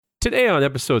Today on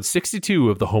episode 62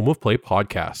 of the Home of Play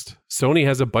podcast, Sony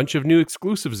has a bunch of new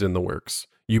exclusives in the works.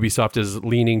 Ubisoft is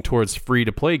leaning towards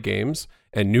free-to-play games,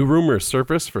 and new rumors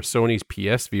surface for Sony's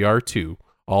PSVR2.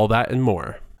 All that and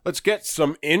more. Let's get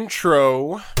some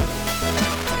intro.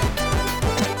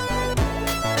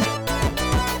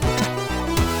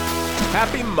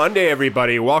 Happy Monday,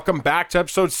 everybody. Welcome back to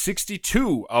episode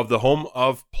 62 of the Home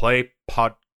of Play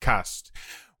podcast,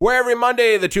 where every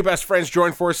Monday, the two best friends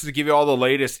join forces to give you all the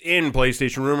latest in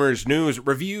PlayStation rumors, news,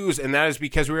 reviews, and that is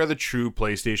because we are the true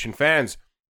PlayStation fans.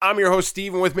 I'm your host,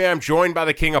 Steve, and with me, I'm joined by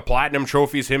the king of platinum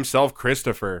trophies himself,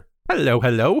 Christopher. Hello,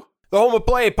 hello. The Home of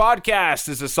Play podcast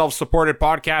is a self-supported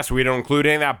podcast. We don't include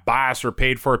any of that bias or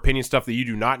paid-for opinion stuff that you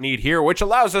do not need here, which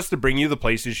allows us to bring you the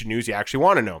PlayStation news you actually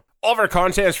want to know. All of our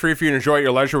content is free for you to enjoy at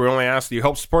your leisure. We only ask that you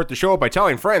help support the show by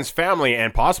telling friends, family,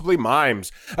 and possibly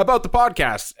mimes about the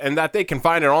podcast, and that they can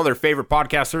find it on all their favorite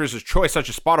podcast services of choice, such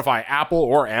as Spotify, Apple,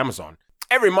 or Amazon.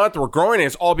 Every month, we're growing, and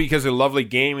it's all because of lovely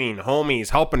gaming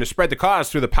homies helping to spread the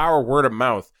cause through the power of word of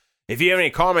mouth. If you have any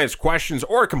comments, questions,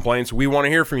 or complaints, we want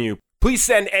to hear from you. Please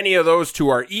send any of those to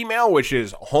our email, which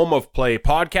is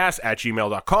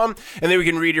homeofplaypodcast@gmail.com, and then we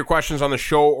can read your questions on the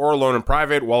show or alone in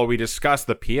private while we discuss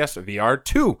the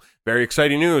PSVR2. Very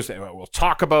exciting news that we'll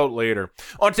talk about later.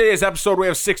 On today's episode, we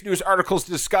have 6 news articles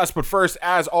to discuss, but first,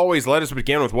 as always, let us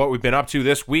begin with what we've been up to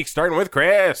this week, starting with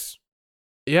Chris.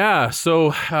 Yeah,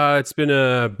 so it's been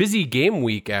a busy game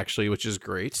week, actually, which is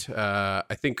great. I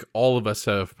think all of us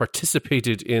have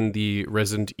participated in the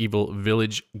Resident Evil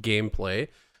Village gameplay.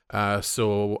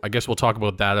 So I guess we'll talk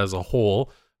about that as a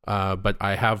whole, but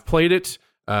I have played it,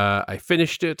 I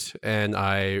finished it, and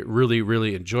I really,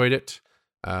 really enjoyed it.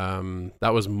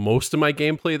 That was most of my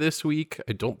gameplay this week.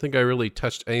 I don't think I really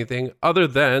touched anything other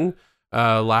than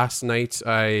last night,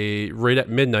 right at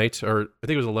midnight, or I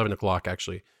think it was 11 o'clock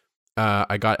actually,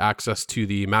 I got access to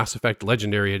the Mass Effect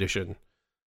Legendary Edition.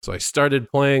 So I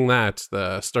started playing that,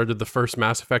 started the first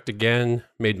Mass Effect again,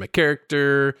 made my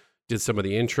character, did some of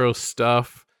the intro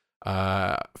stuff.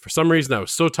 For some reason, I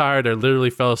was so tired, I literally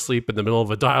fell asleep in the middle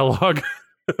of a dialogue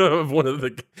of one of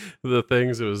the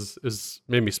things. It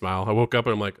made me smile. I woke up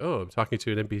and I'm like, oh, I'm talking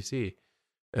to an NPC.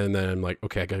 And then I'm like,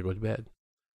 okay, I gotta go to bed.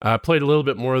 I played a little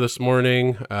bit more this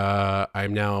morning.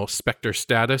 I'm now Spectre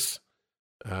status.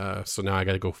 So now I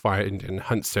gotta go find and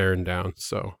hunt Saren down.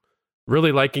 So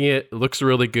really liking it. It looks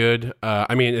really good.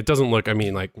 I mean, it doesn't look,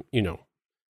 you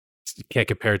can't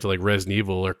compare it to like Resident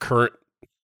Evil or current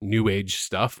new age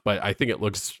stuff, but I think it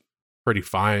looks pretty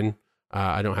fine.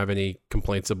 I don't have any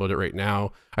complaints about it right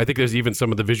now. I think there's even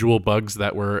some of the visual bugs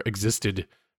that existed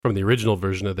from the original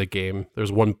version of the game.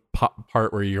 There's one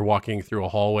part where you're walking through a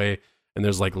hallway and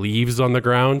there's like leaves on the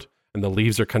ground, and the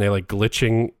leaves are kind of like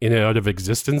glitching in and out of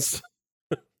existence.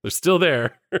 They're still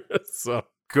there. So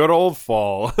good old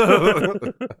fall.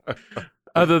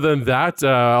 Other than that,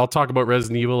 I'll talk about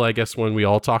Resident Evil, I guess, when we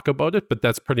all talk about it. But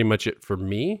that's pretty much it for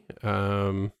me.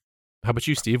 How about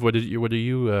you, Steve? What did you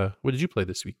play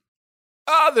this week?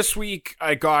 This week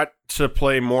I got to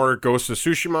play more Ghost of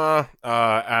Tsushima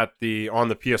on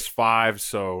the PS5,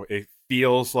 so it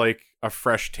feels like a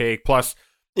fresh take. Plus,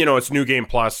 it's New Game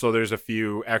Plus, so there's a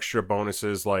few extra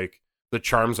bonuses like the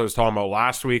charms I was talking about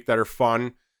last week that are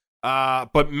fun.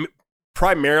 But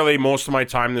primarily, most of my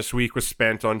time this week was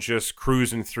spent on just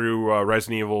cruising through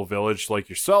Resident Evil Village like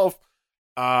yourself.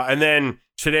 And then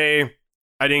today,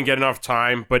 I didn't get enough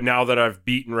time, but now that I've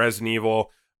beaten Resident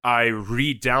Evil, I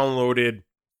re-downloaded,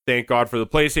 thank God for the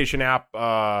PlayStation app,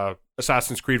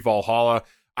 Assassin's Creed Valhalla.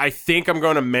 I think I'm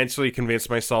going to mentally convince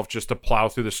myself just to plow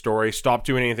through the story, stop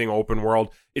doing anything open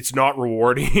world. It's not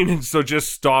rewarding, and so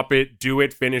just stop it, do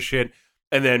it, finish it,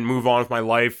 and then move on with my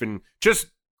life and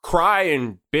just cry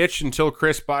and bitch until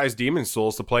Chris buys Demon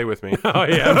Souls to play with me. Oh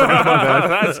yeah,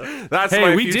 that's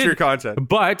my future content.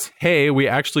 But hey, we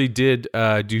actually did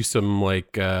do some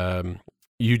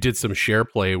you did some share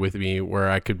play with me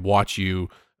where I could watch you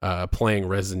playing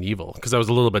Resident Evil because I was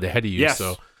a little bit ahead of you. Yes.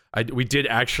 So we did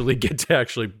actually get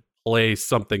to play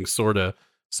something sort of.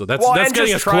 So that's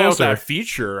getting us try closer. Out that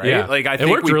feature, right? Yeah. Like I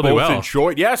think we really both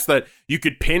enjoyed. Yes, that you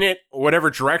could pin it whatever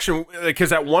direction.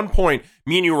 Because at one point,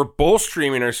 me and you were both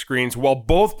streaming our screens while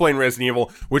both playing Resident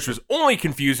Evil, which was only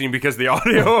confusing because the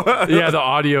audio. Yeah, the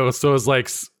audio. So it was like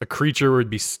a creature would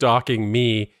be stalking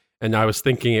me, and I was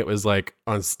thinking it was like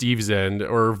on Steve's end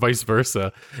or vice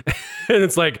versa. And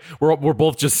it's like we're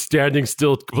both just standing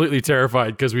still, completely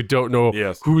terrified because we don't know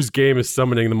whose game is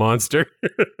summoning the monster.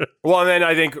 Well, and then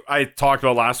I think I talked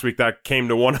about last week that came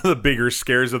to one of the bigger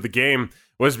scares of the game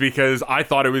was because I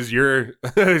thought it was your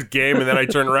game, and then I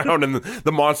turned around and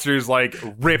the monster's like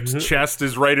ripped chest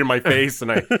is right in my face,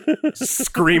 and I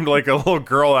screamed like a little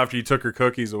girl after you took her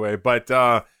cookies away. But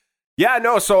yeah,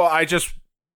 no, so I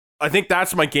think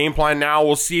that's my game plan now.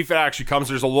 We'll see if it actually comes.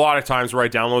 There's a lot of times where I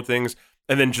download things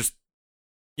and then just,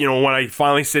 when I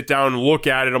finally sit down and look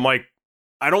at it, I'm like,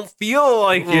 I don't feel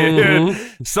like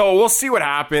it. So we'll see what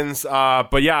happens.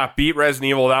 But yeah, beat Resident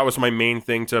Evil. That was my main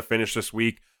thing to finish this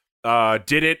week.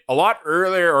 Did it a lot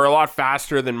earlier or a lot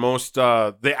faster than most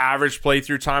the average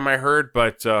playthrough time I heard.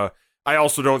 But I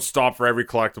also don't stop for every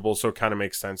collectible, so it kind of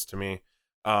makes sense to me.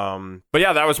 But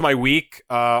yeah, that was my week.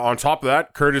 On top of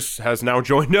that, Curtis has now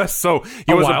joined us, so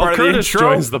he wasn't part of the intro.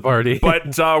 Joins the party.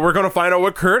 But we're gonna find out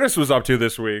what Curtis was up to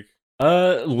this week.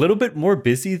 A little bit more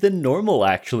busy than normal,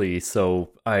 actually. So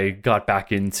I got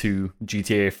back into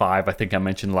GTA 5. I think I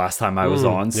mentioned last time I was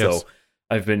on. So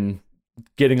I've been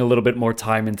getting a little bit more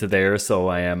time into there. So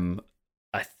I am,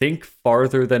 I think,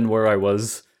 farther than where I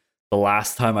was the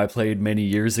last time I played many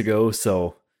years ago.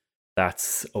 So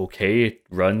that's okay. It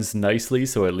runs nicely.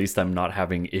 So at least I'm not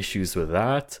having issues with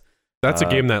that. That's a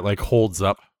game that like holds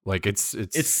up. Like it's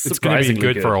going to be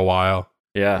good for a while.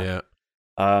 Yeah.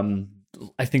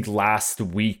 I think last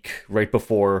week, right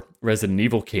before Resident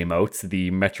Evil came out, the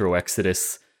Metro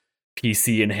Exodus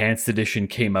PC Enhanced Edition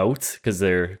came out because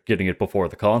they're getting it before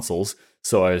the consoles.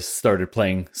 So I started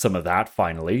playing some of that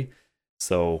finally.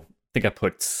 So I think I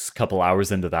put a couple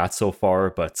hours into that so far,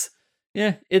 but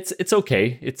yeah, it's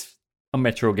okay. It's a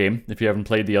Metro game. If you haven't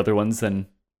played the other ones, then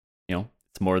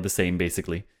it's more of the same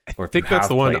basically. Or I think that's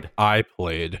the one I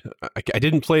played. I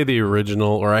didn't play the original,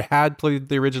 or I had played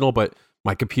the original, but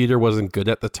my computer wasn't good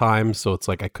at the time, so it's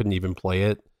like I couldn't even play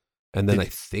it. And then I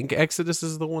think Exodus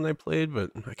is the one I played, but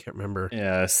I can't remember.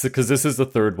 Yeah, because this is the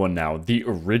third one now. The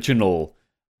original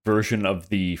version of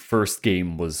the first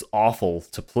game was awful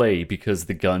to play because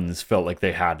the guns felt like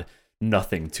they had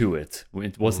nothing to it.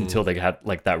 It wasn't until they had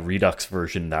like that Redux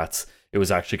version that it was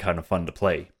actually kind of fun to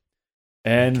play.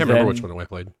 And I can't remember which one I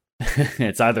played.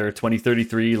 It's either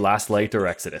 2033, Last Light, or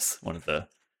Exodus. One of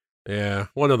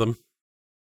them.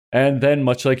 And then,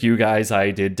 much like you guys,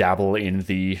 I did dabble in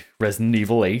the Resident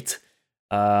Evil 8.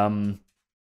 I'm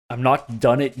not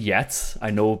done it yet.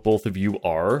 I know both of you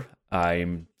are.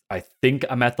 I think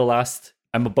I'm at the last.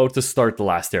 I'm about to start the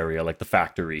last area, like the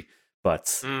factory.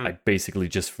 But I basically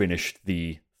just finished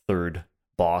the third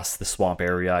boss, the swamp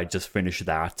area. I just finished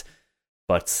that.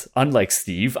 But unlike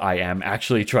Steve, I am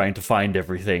actually trying to find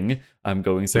everything. I'm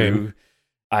going through.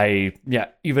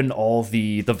 Even all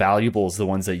the valuables, the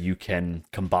ones that you can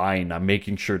combine, I'm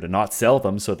making sure to not sell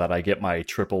them so that I get my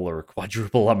triple or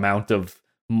quadruple amount of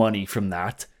money from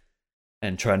that,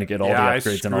 and trying to get all the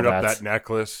upgrades and all that. That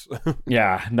necklace.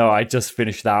 Yeah, no, I just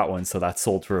finished that one, so that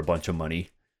sold for a bunch of money.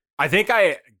 I think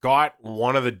I got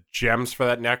one of the gems for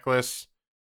that necklace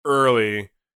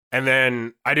early, and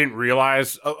then I didn't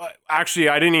realize. Actually,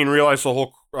 I didn't even realize the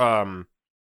whole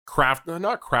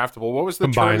not craftable. What was the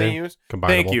term they used? Combinable.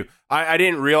 Thank you. I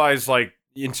didn't realize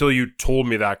until you told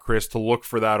me that, Chris, to look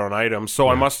for that on items. So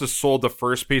I must have sold the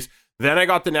first piece. Then I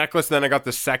got the necklace. Then I got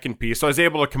the second piece. So I was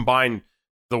able to combine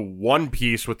the one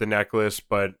piece with the necklace.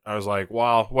 But I was like,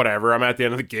 well, whatever. I'm at the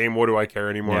end of the game. What do I care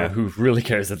anymore? Yeah, who really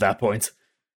cares at that point?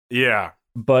 Yeah.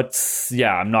 But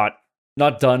yeah, I'm not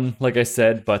done, like I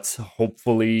said. But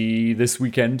hopefully this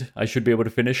weekend I should be able to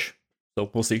finish.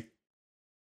 So we'll see.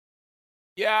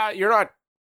 Yeah, you're not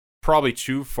probably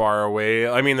too far away.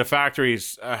 I mean, the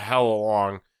factory's a hell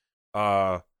long.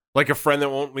 Like a friend that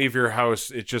won't leave your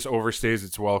house, it just overstays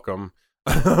its welcome.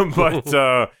 But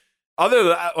other than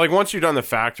that, once you're done the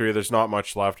factory, there's not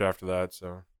much left after that.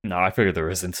 So no, I figured there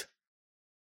isn't.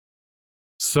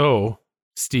 So,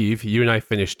 Steve, you and I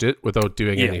finished it without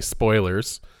doing any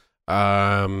spoilers.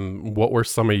 What were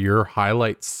some of your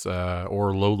highlights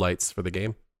or lowlights for the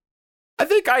game? I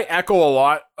think I echo a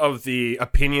lot of the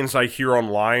opinions I hear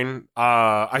online.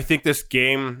 I think this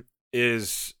game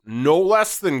is no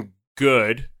less than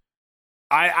good.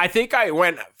 I think I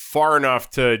went far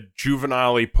enough to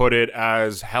juvenilely put it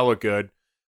as hella good.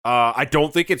 I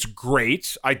don't think it's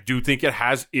great. I do think it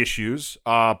has issues,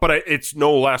 but it's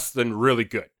no less than really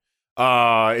good.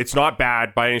 It's not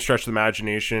bad by any stretch of the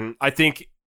imagination. I think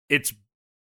it's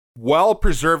well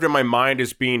preserved in my mind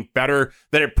as being better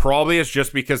than it probably is,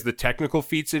 just because the technical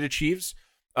feats it achieves.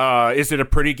 Is it a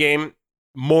pretty game?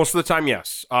 Most of the time,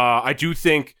 yes. I do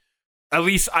think, at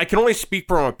least I can only speak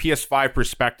from a PS5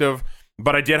 perspective,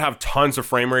 but I did have tons of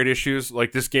frame rate issues.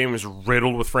 Like, this game is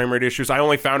riddled with frame rate issues. I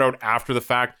only found out after the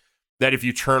fact that if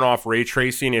you turn off ray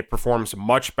tracing, it performs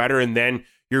much better, and then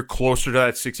you're closer to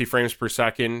that 60 frames per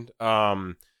second.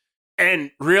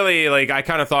 And really, like, I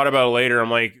kind of thought about it later.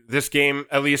 I'm like, this game,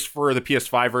 at least for the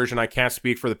PS5 version, I can't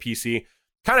speak for the PC,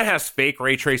 kind of has fake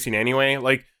ray tracing anyway.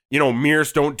 Like,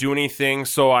 mirrors don't do anything.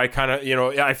 So I kind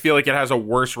of, I feel like it has a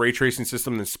worse ray tracing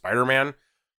system than Spider-Man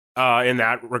in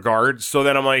that regard. So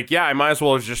then I'm like, yeah, I might as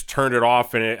well have just turned it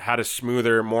off and it had a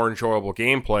smoother, more enjoyable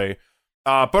gameplay.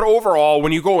 But overall,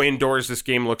 when you go indoors, this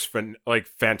game looks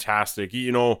fantastic.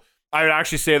 I would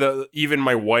actually say that even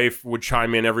my wife would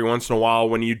chime in every once in a while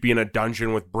when you'd be in a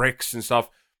dungeon with bricks and stuff,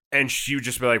 and she would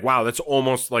just be like, wow, that's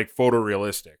almost like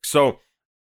photorealistic. So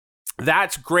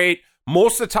that's great.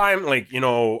 Most of the time,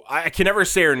 I can never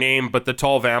say her name, but the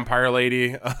tall vampire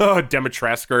lady,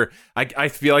 Demetrescu, I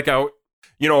feel like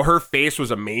her face was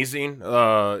amazing.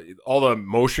 All the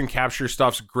motion capture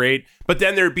stuff's great. But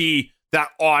then there'd be that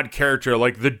odd character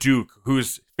like the Duke,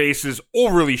 whose face is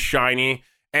overly shiny,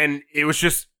 and it was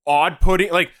just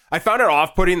odd-putting. Like, I found it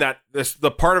off-putting that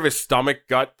the part of his stomach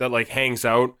gut that hangs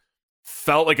out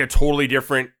felt like a totally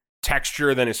different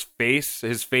texture than his face.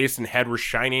 His face and head were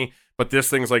shiny, but this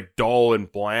thing's dull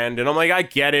and bland. And I'm like, I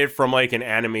get it from an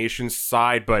animation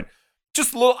side, but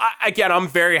just a little. Again, I'm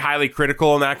very highly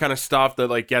critical and that kind of stuff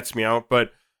that gets me out.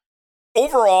 But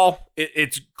overall,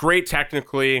 it's great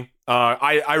technically.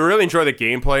 I really enjoy the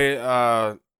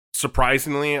gameplay.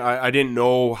 Surprisingly, I didn't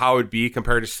know how it'd be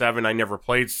compared to 7. I never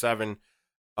played 7.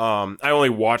 I only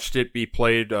watched it be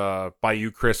played by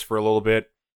you, Chris, for a little bit.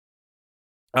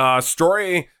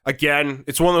 Story, again,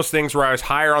 it's one of those things where I was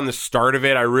higher on the start of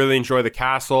it. I really enjoy the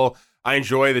castle. I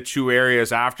enjoy the 2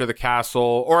 areas after the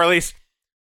castle, or at least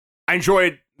I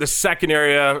enjoyed the second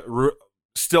area,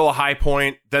 still a high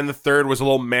point. Then the third was a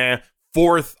little meh.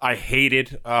 Fourth, I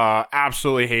hated,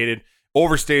 absolutely hated.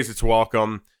 Overstays its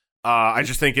welcome. I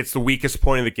just think it's the weakest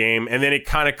point of the game, and then it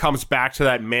kind of comes back to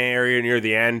that meh area near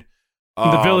the end.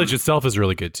 The village itself is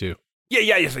really good too.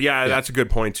 Yeah. That's a good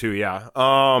point too. Yeah.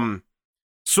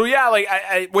 So yeah,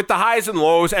 I with the highs and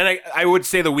lows, and I would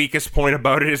say the weakest point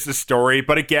about it is the story.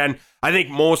 But again, I think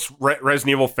most Resident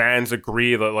Evil fans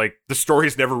agree that the story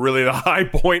is never really the high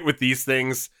point with these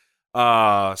things.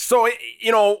 So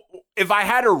if I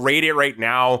had to rate it right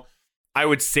now, I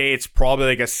would say it's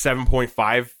probably a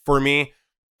 7.5 for me.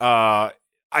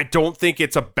 I don't think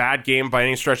it's a bad game by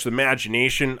any stretch of the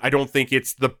imagination. I don't think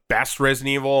it's the best Resident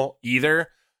Evil either.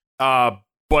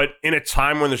 But in a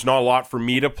time when there's not a lot for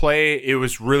me to play, it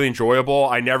was really enjoyable.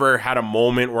 I never had a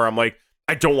moment where I'm like,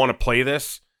 I don't want to play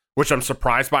this, which I'm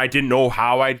surprised by. I didn't know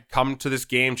how I'd come to this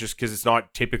game just because it's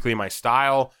not typically my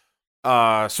style.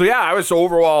 So yeah, I was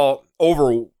overall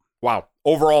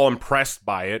impressed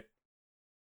by it.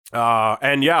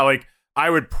 And yeah, I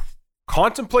would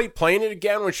contemplate playing it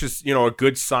again, which is, a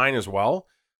good sign as well.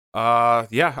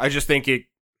 Yeah, I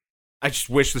just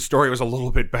wish the story was a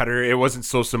little bit better. It wasn't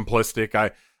so simplistic.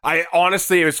 I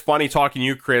honestly, it was funny talking to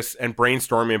you, Chris, and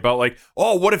brainstorming about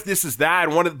what if this is that,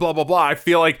 and what if blah, blah, blah. I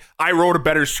feel like I wrote a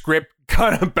better script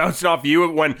kind of bouncing off you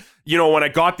when I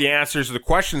got the answers to the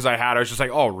questions I had. I was just like,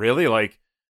 oh, really?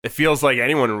 It feels like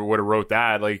anyone would have wrote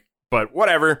that. But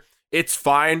whatever. It's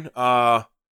fine. But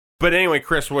anyway,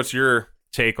 Chris, what's your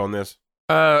take on this?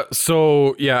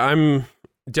 So yeah, I'm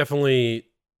definitely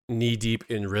knee deep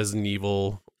in Resident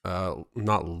Evil,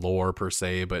 not lore per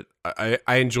se, but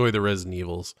I enjoy the Resident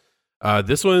Evils.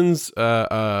 This one's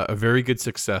a very good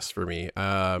success for me.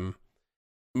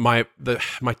 My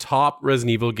top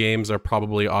Resident Evil games are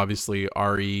probably obviously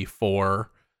RE4.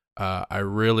 I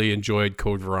really enjoyed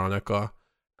Code Veronica,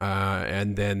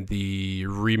 and then the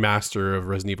remaster of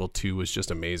Resident Evil 2 was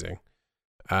just amazing.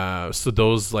 So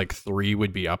those 3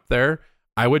 would be up there.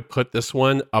 I would put this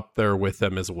one up there with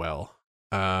them as well.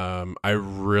 I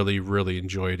really, really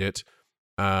enjoyed it.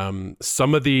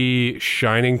 Some of the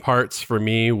shining parts for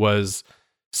me was,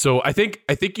 so I think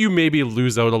you maybe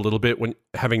lose out a little bit when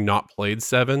having not played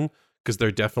 7, because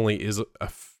there definitely is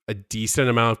a decent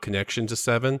amount of connection to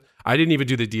 7. I didn't even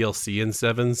do the DLC in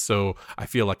 7, so I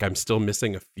feel like I'm still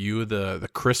missing a few of the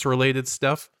Chris related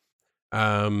stuff.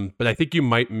 But I think you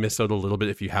might miss out a little bit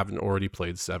if you haven't already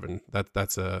played 7.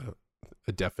 That's a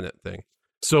definite thing.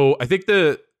 So I think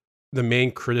the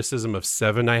main criticism of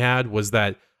 7 I had was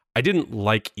that I didn't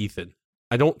like Ethan.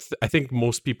 I think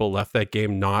most people left that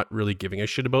game not really giving a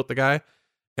shit about the guy.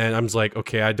 And I'm just like,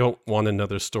 okay, I don't want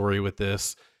another story with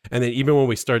this. And then even when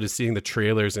we started seeing the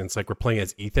trailers and it's we're playing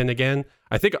as Ethan again,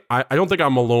 I don't think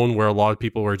I'm alone where a lot of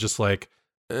people were just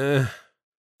it's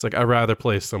I'd rather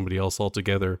play somebody else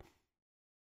altogether.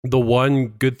 The one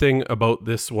good thing about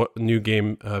this new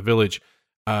game, Village,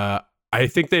 I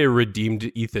think they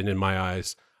redeemed Ethan in my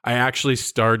eyes. I actually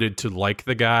started to like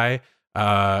the guy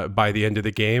by the end of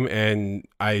the game, and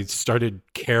I started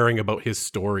caring about his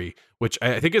story, which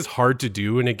I think is hard to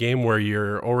do in a game where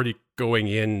you're already going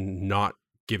in not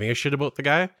giving a shit about the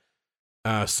guy.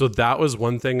 So that was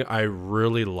one thing I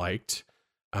really liked.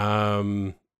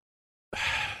 I'm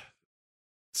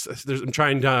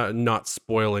trying to not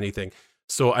spoil anything.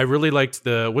 So I really liked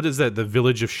what is that? The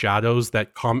Village of Shadows,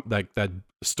 that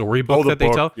storybook that they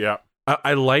tell. Yeah,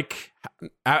 I like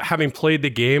having played the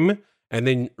game and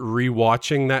then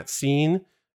rewatching that scene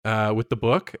with the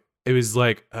book. It was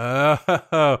like,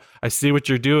 oh, I see what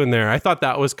you're doing there. I thought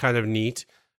that was kind of neat.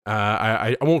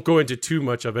 I won't go into too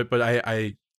much of it, but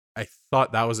I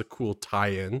thought that was a cool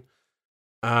tie-in.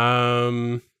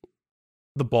 The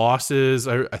bosses,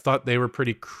 I thought they were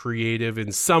pretty creative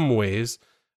in some ways.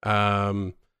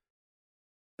 Some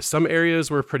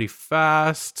areas were pretty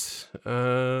fast.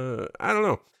 I don't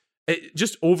know.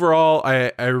 Just overall,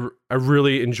 I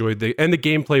really enjoyed the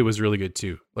gameplay was really good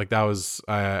too. Like that was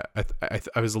I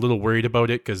was a little worried about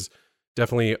it because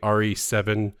definitely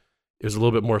RE7 is a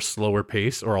little bit more slower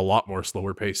pace, or a lot more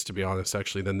slower pace to be honest,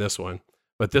 actually, than this one.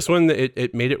 But this one,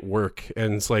 it made it work,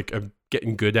 and it's like I'm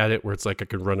getting good at it, where it's like I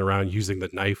can run around using the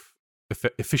knife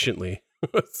efficiently.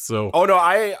 So, oh no,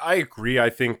 I agree. I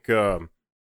think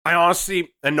I honestly,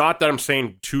 and not that I'm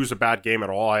saying 2 is a bad game at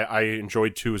all. I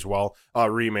enjoyed 2 as well,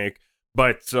 remake.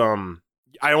 But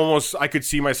I could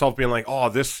see myself being like, oh,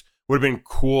 this would have been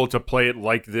cool to play it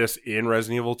like this in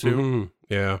Resident Evil 2. Mm-hmm.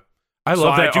 Yeah. I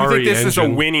love that. I do RE think this engine is a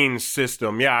winning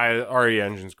system. Yeah, RE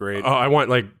engine's great. I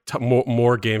want like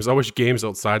more games. I wish games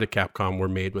outside of Capcom were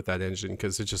made with that engine,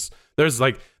 because it just, there's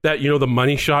like that, the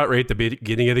money shot right at the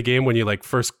beginning of the game when you like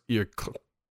you're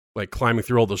like climbing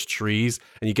through all those trees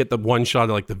and you get the one shot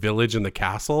of like the village and the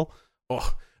castle.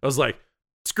 Oh, I was like,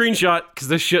 screenshot, because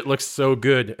this shit looks so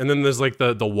good. And then there's like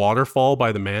the waterfall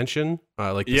by the mansion,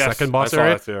 like the second boss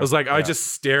area. I was like, I just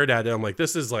stared at it. I'm like,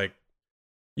 this is like,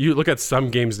 you look at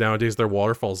some games nowadays, their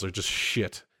waterfalls are just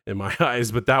shit in my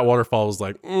eyes, but that waterfall was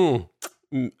like,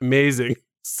 amazing,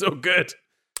 so good.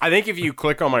 I think if you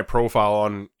click on my profile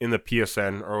in the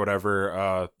PSN or whatever,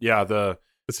 I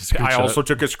also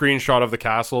took a screenshot of the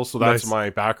castle, so that's my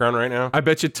background right now. I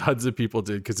bet you tons of people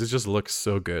did, because it just looks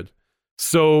so good.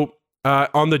 So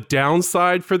on the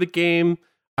downside for the game,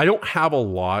 I don't have a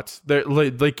lot. There,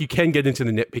 like you can get into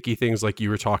the nitpicky things like you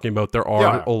were talking about. There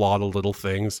are a lot of little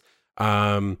things.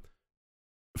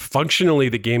 Functionally,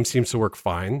 the game seems to work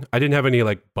fine. I didn't have any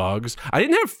like bugs. I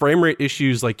didn't have frame rate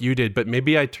issues like you did, but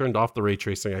maybe I turned off the ray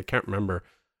tracing. I can't remember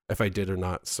if I did or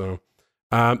not. So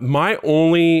my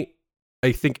only,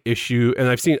 I think, issue, and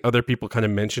I've seen other people kind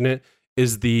of mention it,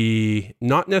 is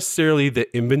not necessarily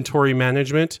the inventory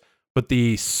management, but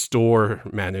the store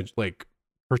like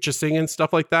purchasing and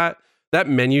stuff like that. That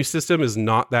menu system is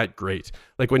not that great.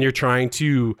 Like when you're trying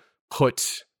to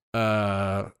put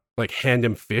like hand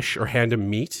him fish or hand him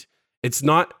meat, it's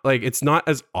not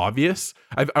as obvious.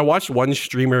 I watched one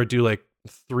streamer do like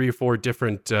 3 or 4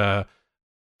 different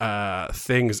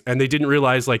things, and they didn't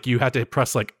realize like you had to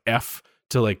press like F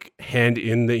to like hand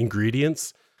in the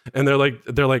ingredients, and they're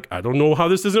like I don't know how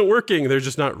this isn't working. They're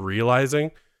just not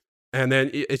realizing. And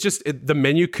then it's just the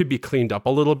menu could be cleaned up a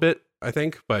little bit, I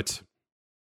think, but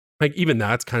like even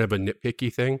that's kind of a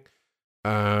nitpicky thing.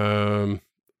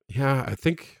 Yeah, I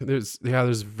think there's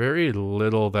very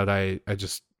little that I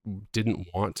just didn't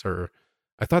want, or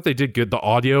I thought they did good. The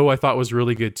audio I thought was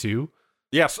really good too.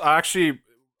 Yes, actually,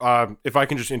 if I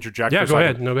can just interject. Yeah, go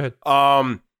ahead. No, go ahead.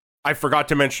 I forgot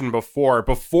to mention before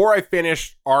I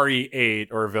finished RE8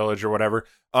 or Village or whatever,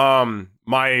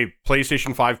 my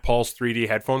PlayStation 5 Pulse 3D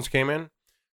headphones came in.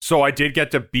 So I did get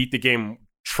to beat the game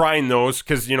trying those,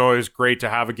 because, it was great to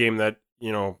have a game that,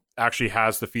 actually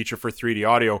has the feature for 3D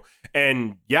audio.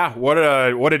 And yeah, what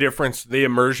a difference. The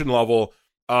immersion level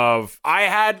of, I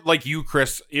had, like you,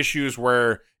 Chris, issues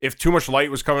where if too much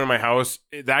light was coming in my house,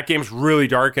 that game's really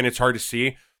dark and it's hard to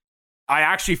see. I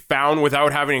actually found,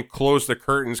 without having to close the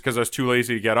curtains because I was too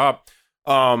lazy to get up,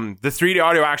 the 3D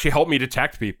audio actually helped me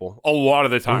detect people a lot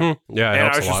of the time. Mm-hmm. Yeah, and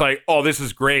I was just like, oh, this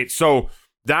is great. So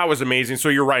that was amazing. So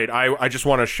you're right. I just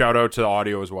want to shout out to the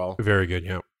audio as well. Very good,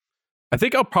 yeah. I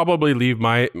think I'll probably leave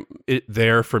it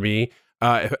there for me.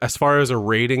 As far as a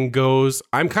rating goes,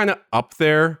 I'm kind of up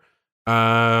there.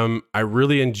 I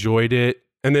really enjoyed it.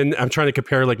 And then I'm trying to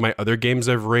compare like my other games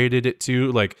I've rated it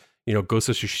to, like, Ghost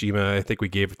of Tsushima, I think we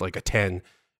gave it like a 10.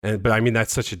 But I mean,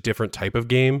 that's such a different type of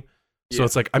game. So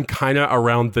it's like, I'm kind of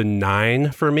around the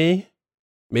 9 for me,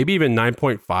 maybe even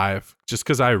 9.5, just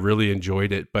because I really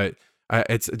enjoyed it. But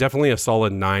it's definitely a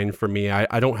solid 9 for me.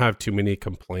 I don't have too many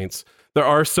complaints. There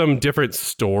are some different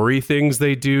story things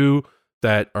they do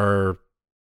that are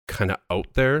kind of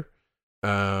out there.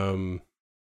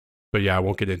 But yeah, I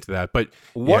won't get into that. But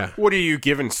what are you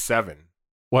giving 7?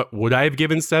 What would I have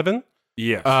given 7?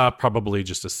 Yes. Probably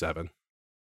just a 7.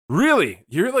 Really?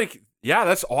 You're like, yeah,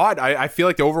 that's odd. I feel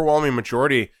like the overwhelming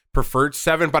majority preferred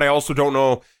 7, but I also don't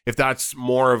know if that's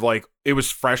more of like it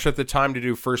was fresh at the time to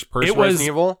do first person Resident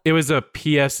Evil. It was a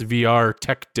PSVR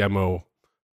tech demo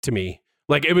to me.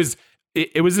 Like it was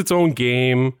its own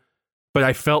game, but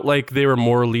I felt like they were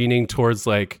more leaning towards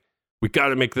like, we got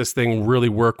to make this thing really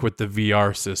work with the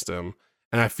VR system.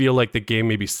 And I feel like the game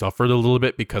maybe suffered a little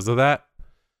bit because of that.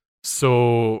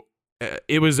 So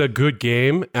it was a good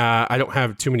game. I don't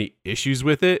have too many issues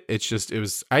with it. It's just,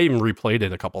 I even replayed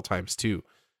it a couple times too.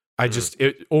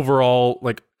 Overall,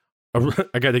 like,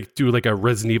 I got to do like a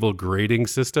Resident Evil grading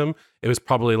system. It was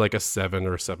probably like a 7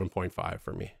 or 7.5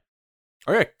 for me.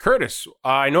 Okay, Curtis,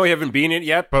 I know you haven't beaten it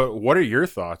yet, but what are your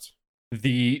thoughts?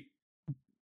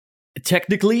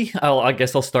 Technically, I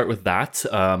guess I'll start with that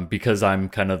because I'm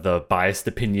kind of the biased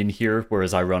opinion here,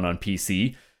 whereas I run on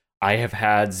PC. I have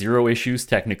had 0 issues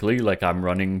technically, like I'm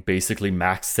running basically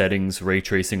max settings, ray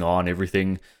tracing on,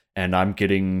 everything, and I'm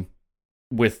getting,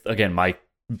 with, again, my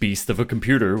beast of a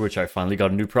computer, which I finally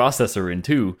got a new processor in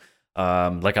too,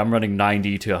 like I'm running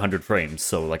 90 to 100 frames,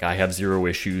 so like I have 0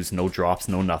 issues, no drops,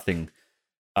 no nothing.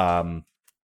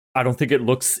 I don't think it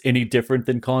looks any different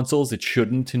than consoles. It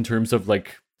shouldn't in terms of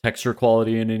like texture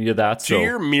quality and any of that. Do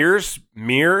your mirrors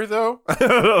mirror though?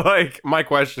 Like my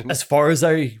question. As far as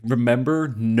I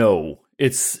remember, no.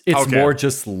 It's okay. More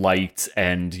just light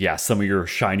and yeah, some of your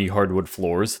shiny hardwood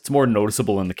floors. It's more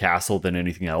noticeable in the castle than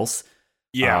anything else.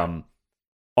 Yeah.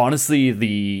 Honestly,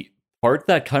 the part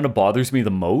that kind of bothers me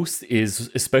the most is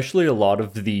especially a lot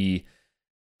of the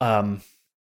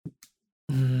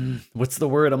what's the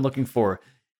word I'm looking for?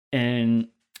 And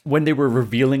when they were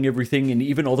revealing everything and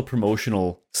even all the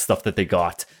promotional stuff that they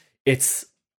got, it's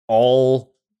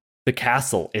all the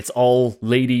castle. It's all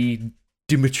Lady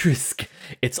Dimitrescu.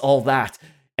 It's all that.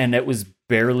 And it was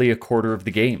barely a quarter of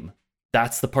the game.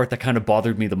 That's the part that kind of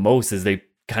bothered me the most, is they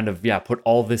kind of, put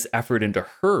all this effort into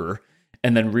her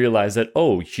and then realize that,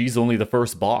 oh, she's only the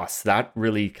first boss. That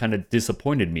really kind of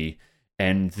disappointed me.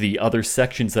 And the other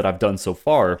sections that I've done so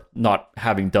far, not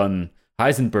having done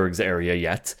Heisenberg's area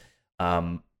yet,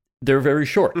 they're very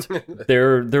short.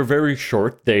 they're very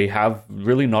short. They have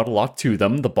really not a lot to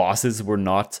them. The bosses were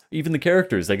not, even the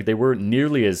characters, like they weren't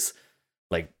nearly as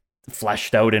like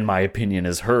fleshed out in my opinion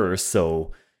as her.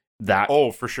 So that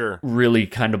for sure really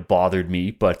kind of bothered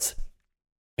me. But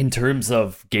in terms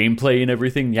of gameplay and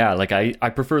everything, like I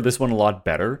prefer this one a lot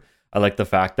better. I like the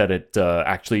fact that it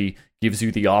actually gives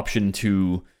you the option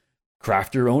to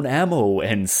craft your own ammo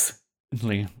and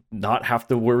not have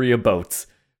to worry about,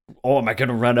 oh, am I going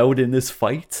to run out in this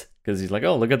fight? Because he's like,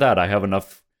 oh, look at that. I have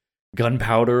enough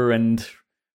gunpowder and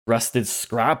rusted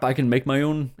scrap. I can make my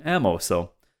own ammo.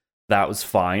 So that was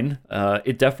fine.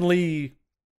 It definitely,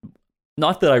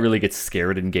 not that I really get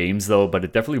scared in games though, but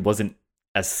it definitely wasn't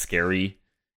as scary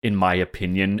in my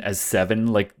opinion as 7.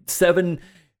 Like 7,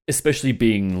 especially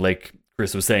being like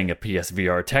Chris was saying, a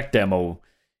PSVR tech demo,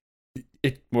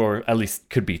 or at least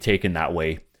could be taken that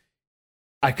way.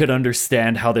 I could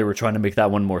understand how they were trying to make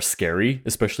that one more scary,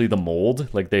 especially the mold.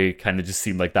 Like they kind of just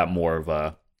seemed like that more of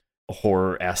a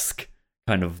horror-esque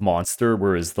kind of monster,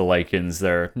 whereas the Lycans,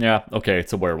 they're, okay,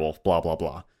 it's a werewolf, blah, blah,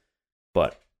 blah.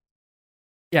 But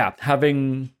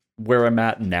having where I'm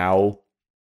at now,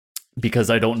 because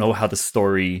I don't know how the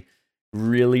story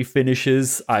really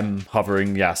finishes, I'm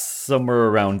hovering, somewhere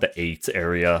around the 8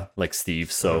 area, like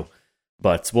Steve, so...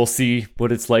 But we'll see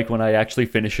what it's like when I actually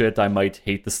finish it. I might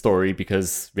hate the story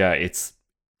because, it's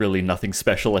really nothing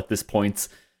special at this point.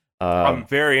 I'm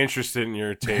very interested in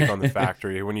your take on the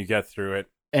factory when you get through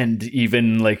it. And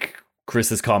even like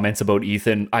Chris's comments about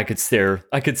Ethan, I could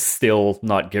still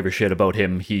not give a shit about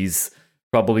him. He's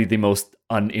probably the most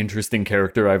uninteresting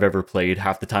character I've ever played.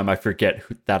 Half the time I forget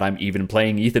that I'm even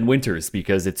playing Ethan Winters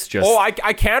because it's just... Oh, I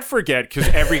can't forget because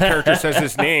every character says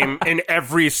his name in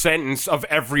every sentence of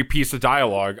every piece of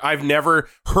dialogue. I've never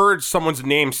heard someone's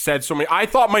name said so many... I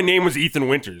thought my name was Ethan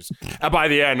Winters. By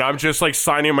the end, I'm just like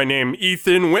signing my name,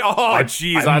 Ethan Winters. Oh,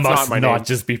 jeez, that's not my name. I must not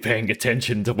just be paying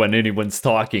attention to when anyone's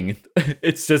talking.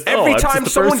 It's just... Every time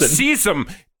someone sees him...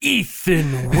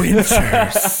 Ethan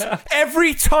Winters.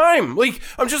 Every time. Like,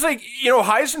 I'm just like,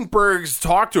 Heisenberg's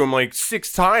talked to him like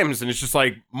 6 times and it's just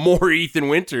like more Ethan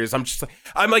Winters.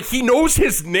 I'm like, he knows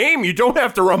his name. You don't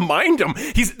have to remind him.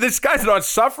 This guy's not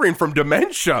suffering from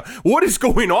dementia. What is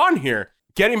going on here?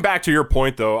 Getting back to your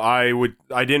point though, I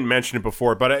didn't mention it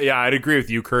before, but I'd agree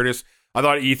with you, Curtis. I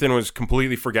thought Ethan was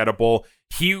completely forgettable.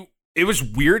 It was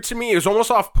weird to me. It was almost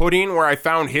off-putting where I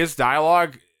found his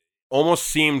dialogue almost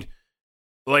seemed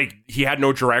like he had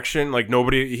no direction. Like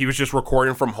he was just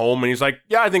recording from home, and he's like,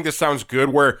 yeah, I think this sounds good.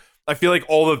 Where I feel like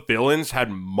all the villains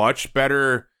had much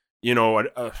better, I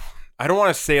don't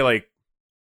want to say like,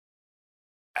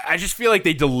 I just feel like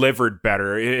they delivered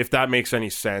better, if that makes any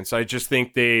sense. I just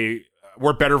think they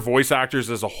were better voice actors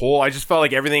as a whole. I just felt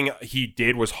like everything he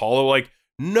did was hollow. Like,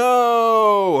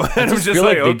 no. And I was just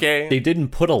like, okay. They didn't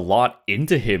put a lot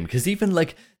into him, because even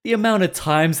like the amount of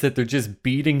times that they're just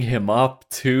beating him up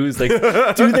too is like,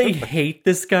 do they hate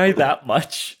this guy that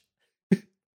much?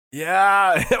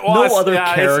 Yeah. Well, no other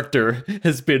character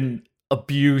has been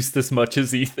abused as much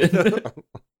as Ethan.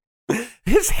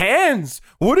 His hands.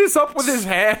 What is up with his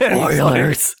hands?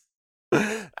 Spoilers.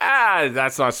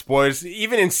 That's not spoilers.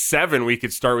 Even in 7, we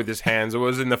could start with his hands. It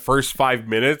was in the first 5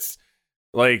 minutes.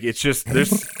 Like, it's just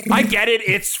this. I get it.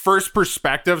 It's first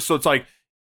perspective, so it's like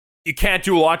you can't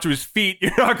do a lot to his feet.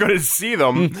 You're not going to see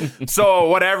them. So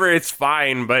whatever, it's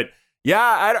fine. But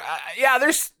yeah,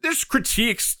 there's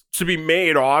critiques to be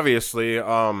made, obviously.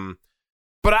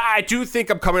 But I do think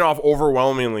I'm coming off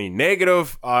overwhelmingly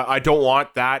negative. I don't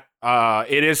want that.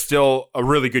 It is still a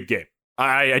really good game.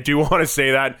 I do want to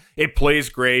say that. It plays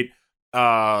great.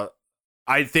 I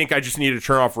think I just need to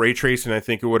turn off ray tracing. I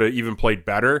think it would have even played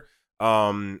better.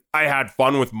 I had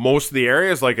fun with most of the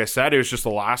areas. Like I said, it was just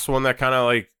the last one that kind of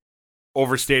like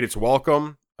overstayed its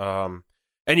welcome. And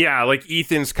yeah, like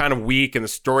Ethan's kind of weak and the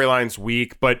storyline's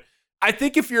weak, but I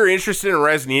think if you're interested in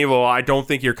Resident Evil, I don't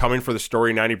think you're coming for the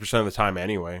story 90% of the time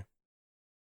anyway.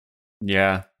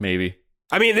 Yeah, maybe.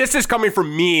 I mean, this is coming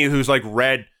from me, who's like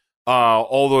read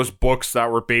all those books that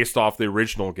were based off the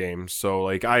original games. So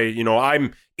like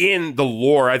I'm in the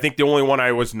lore. I think the only one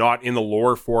I was not in the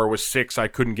lore for was 6. I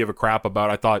couldn't give a crap about.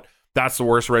 I thought that's the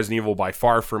worst Resident Evil by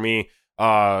far for me.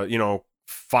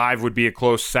 5 would be a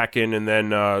close second, and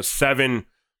then 7.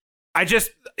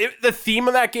 The theme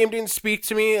of that game didn't speak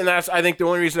to me, and that's, I think, the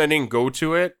only reason I didn't go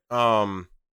to it.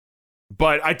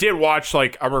 But I did watch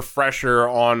like a refresher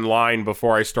online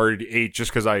before I started 8,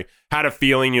 just because I had a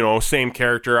feeling, same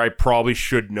character, I probably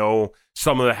should know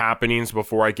some of the happenings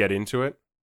before I get into it.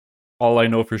 All I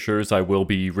know for sure is I will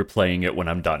be replaying it when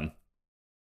I'm done,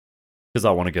 because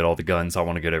I want to get all the guns, I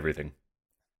want to get everything.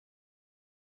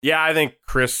 Yeah, I think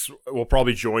Chris will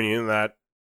probably join you in that.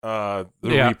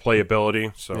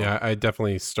 Replayability. So yeah, I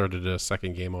definitely started a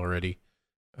second game already.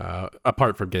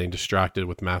 Apart from getting distracted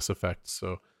with Mass Effect,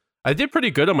 so I did pretty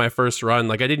good on my first run.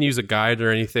 Like, I didn't use a guide or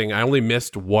anything. I only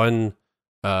missed one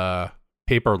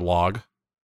paper log,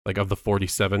 like of the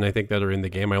 47 I think that are in the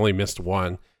game. I only missed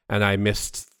one, and I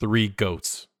missed 3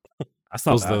 goats. That's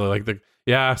not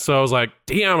bad. So I was like,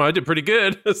 damn, I did pretty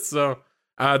good. So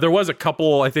there was a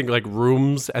couple, I think, like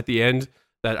rooms at the end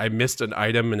that I missed an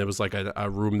item, and it was like a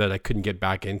room that I couldn't get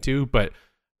back into. But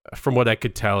from what I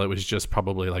could tell, it was just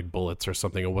probably like bullets or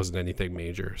something. It wasn't anything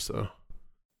major. So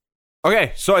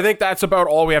okay, so I think that's about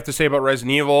all we have to say about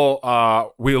Resident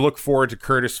Evil. We look forward to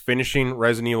Curtis finishing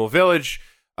Resident Evil Village.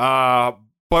 But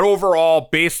overall,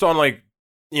 based on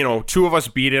 2 of us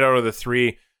beat it out of the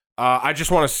 3, I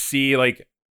just want to see, like,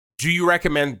 do you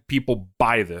recommend people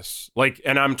buy this? Like,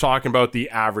 and I'm talking about the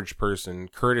average person.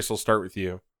 Curtis, I'll start with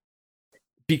you.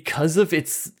 Because of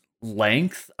its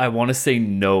length, I want to say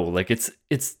no. Like, it's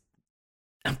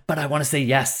but I want to say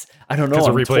yes. I don't know. Because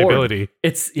of replayability.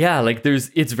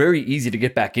 It's very easy to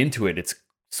get back into it. It's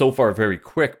so far very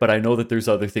quick, but I know that there's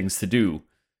other things to do.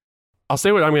 I'll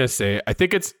say what I'm going to say. I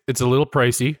think it's a little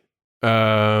pricey.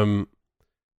 I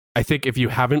think if you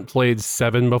haven't played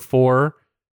 7 before,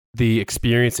 the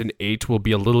experience in 8 will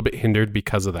be a little bit hindered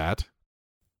because of that.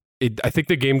 I think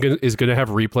the game is going to have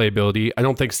replayability. I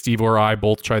don't think Steve or I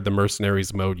both tried the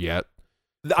Mercenaries mode yet.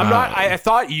 I'm not. I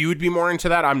thought you'd be more into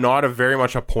that. I'm not very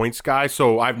much a points guy,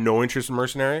 so I have no interest in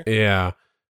Mercenary. Yeah.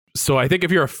 So I think if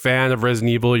you're a fan of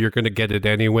Resident Evil, you're going to get it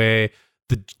anyway.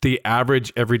 The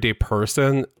average everyday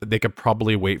person, they could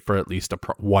probably wait for at least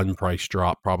one price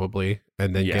drop, probably,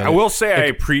 and then get it. I will say I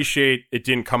appreciate it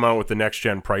didn't come out with the next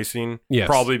gen pricing. Yes.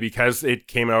 Probably because it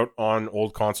came out on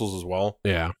old consoles as well.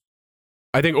 Yeah.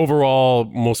 I think overall,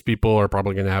 most people are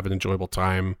probably going to have an enjoyable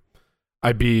time.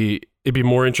 It'd be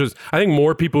more interesting. I think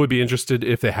more people would be interested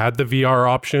if they had the VR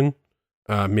option.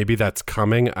 Maybe that's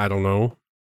coming. I don't know.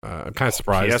 I'm kind of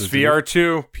surprised.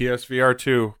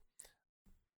 PSVR2.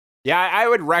 Yeah, I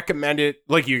would recommend it.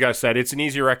 Like you guys said, it's an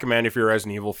easy recommend if you're a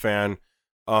Resident Evil fan.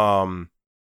 Even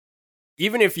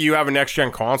if you have a next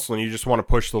gen console and you just want to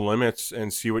push the limits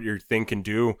and see what your thing can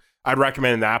do, I'd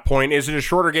recommend that point. Is it a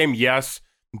shorter game? Yes,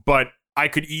 but I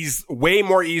could way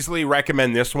more easily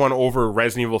recommend this one over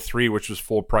Resident Evil 3, which was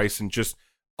full price and just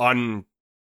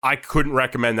I couldn't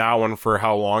recommend that one for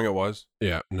how long it was.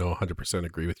 Yeah, no, 100%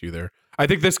 agree with you there. I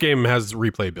think this game has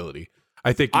replayability.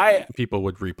 I think people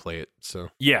would replay it. So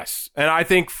yes, and I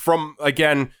think from,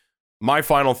 again, my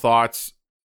final thoughts,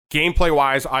 gameplay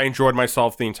wise, I enjoyed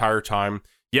myself the entire time.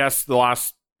 Yes, the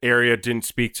last area didn't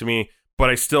speak to me, but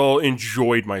I still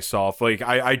enjoyed myself. Like,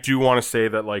 I do want to say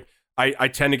that, like, I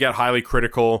tend to get highly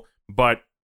critical, but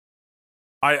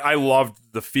I loved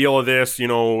the feel of this, you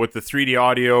know, with the 3D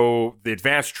audio, the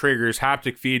advanced triggers,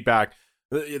 haptic feedback,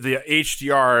 the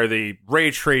HDR, the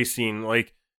ray tracing.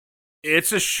 Like,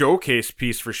 it's a showcase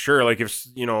piece for sure. Like,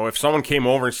 if someone came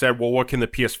over and said, well, what can the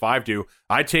PS5 do?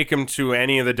 I'd take them to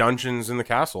any of the dungeons in the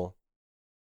castle.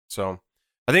 So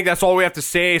I think that's all we have to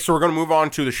say. So we're going to move on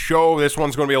to the show. This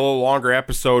one's going to be a little longer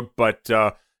episode, but,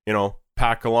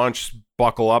 pack a lunch,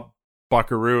 buckle up,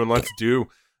 buckaroo, and let's do.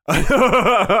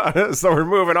 So we're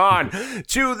moving on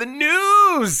to the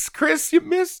news. Chris, you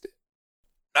missed it.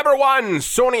 Number 1,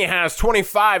 Sony has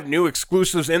 25 new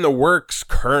exclusives in the works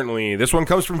currently. This one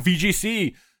comes from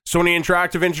VGC. Sony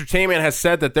Interactive Entertainment has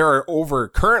said that there are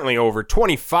currently over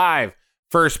 25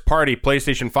 first-party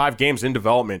PlayStation 5 games in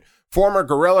development. Former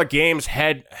Guerrilla Games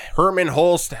head Herman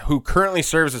Holst, who currently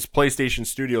serves as PlayStation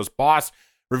Studios boss,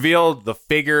 revealed the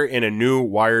figure in a new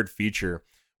Wired feature.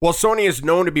 While Sony is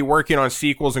known to be working on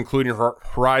sequels including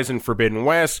Horizon Forbidden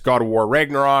West, God of War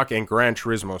Ragnarok, and Gran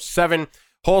Turismo 7,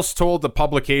 Holst told the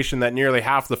publication that nearly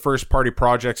half the first-party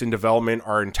projects in development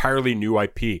are entirely new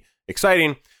IP.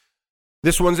 Exciting.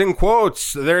 This one's in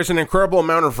quotes. There's an incredible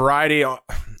amount of variety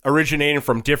originating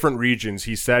from different regions,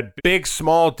 he said. Big,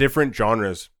 small, different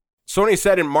genres. Sony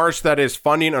said in March that it is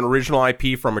funding an original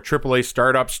IP from a AAA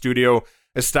startup studio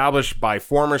established by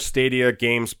former Stadia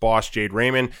Games boss Jade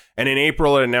Raymond, and in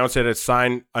April it announced that it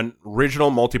signed an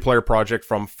original multiplayer project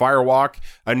from Firewalk,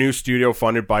 a new studio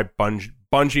funded by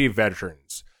Bungie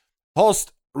veterans.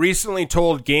 Holst recently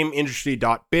told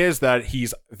GameIndustry.biz that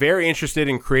he's very interested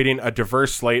in creating a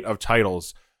diverse slate of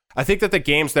titles. I think that the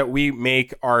games that we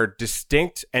make are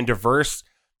distinct and diverse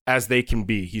as they can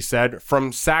be, he said.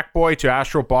 From Sackboy to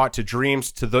Astro Bot to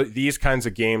Dreams to these kinds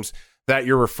of games that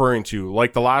you're referring to,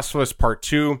 like The Last of Us Part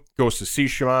 2, Ghost of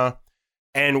Tsushima,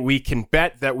 and we can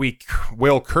bet that we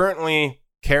will currently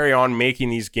carry on making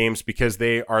these games because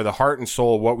they are the heart and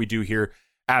soul of what we do here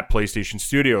at PlayStation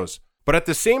Studios. But at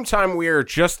the same time, we are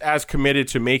just as committed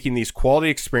to making these quality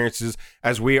experiences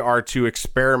as we are to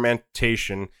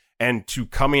experimentation and to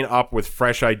coming up with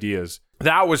fresh ideas.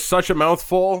 That was such a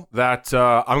mouthful that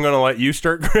I'm going to let you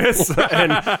start, Chris.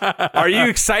 And are you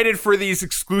excited for these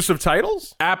exclusive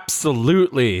titles?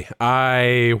 Absolutely.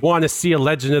 I want to see a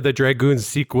Legend of the Dragoon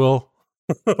sequel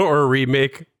or a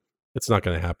remake. It's not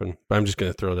going to happen, but I'm just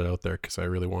going to throw that out there because I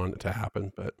really want it to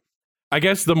happen. But I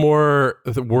guess the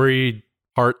worried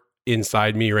part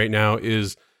inside me right now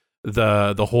is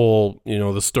the whole,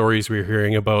 the stories we're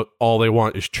hearing about. All they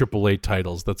want is AAA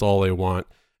titles. That's all they want.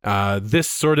 This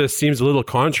sort of seems a little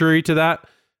contrary to that.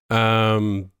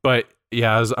 But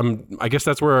yeah, I guess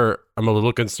that's where I'm a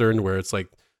little concerned, where it's like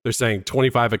they're saying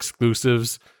 25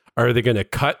 exclusives. Are they going to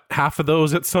cut half of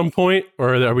those at some point,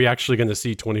 or are we actually going to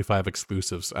see 25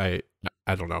 exclusives? I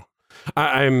don't know.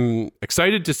 I'm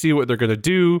excited to see what they're going to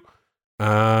do.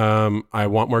 I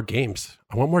want more games.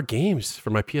 I want more games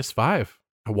for my PS5.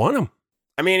 I want them.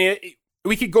 I mean,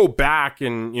 we could go back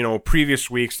and, previous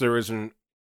weeks there was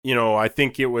I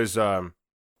think it was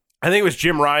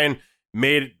Jim Ryan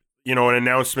made, an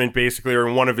announcement basically, or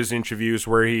in one of his interviews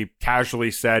where he casually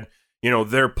said,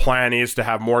 their plan is to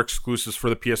have more exclusives for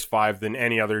the PS5 than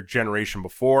any other generation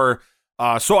before.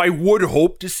 So I would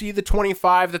hope to see the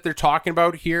 25 that they're talking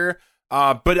about here.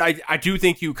 But I do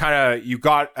think you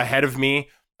got ahead of me.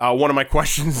 One of my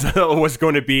questions was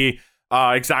going to be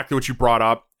exactly what you brought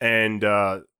up. And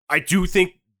I do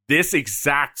think this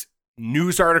exact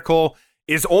news article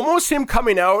is almost him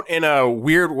coming out in a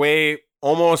weird way,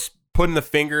 almost putting the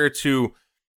finger to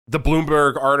the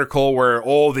Bloomberg article where,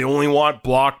 they only want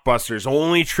blockbusters,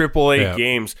 only AAA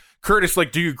games. Curtis,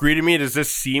 do you agree to me? Does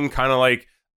this seem kind of like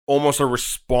almost a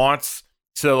response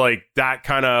to that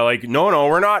kind of no,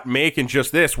 we're not making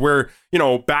just this. We're,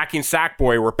 backing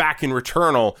Sackboy. We're backing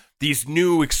Returnal. These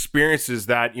new experiences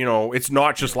that, it's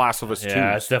not just Last of Us 2.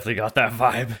 Yeah, it's definitely got that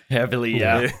vibe heavily.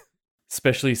 Yeah.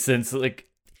 Especially since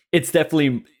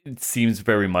it seems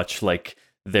very much like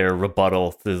their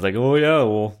rebuttal is oh yeah,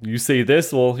 well, you say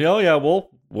this, well, yeah,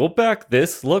 we'll back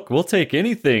this. Look, we'll take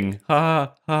anything.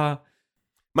 Ha ha.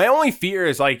 My only fear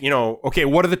is okay,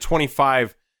 what are the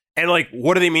 25? And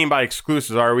what do they mean by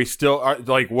exclusives? Are we still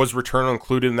was Returnal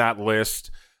included in that list?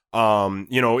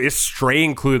 Is Stray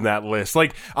included in that list?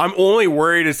 Like, I'm only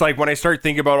worried is like when I start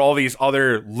thinking about all these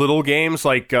other little games,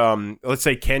 like let's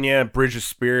say Kenya, Bridge of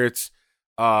Spirits,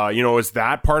 is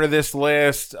that part of this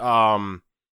list? When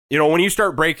you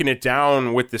start breaking it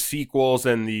down with the sequels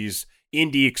and these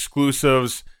indie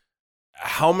exclusives,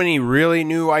 how many really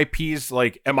new IPs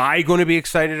like am I going to be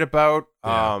excited about?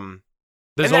 Yeah.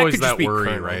 There's always that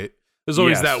worry, right? There's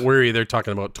always that worry. They're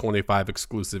talking about 25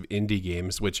 exclusive indie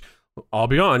games, which I'll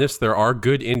be honest, there are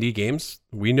good indie games.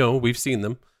 We know, we've seen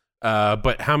them.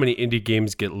 But how many indie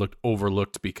games get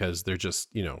overlooked because they're just,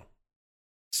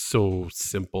 so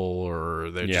simple,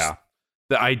 or they're just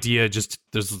the idea, just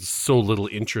there's so little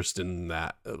interest in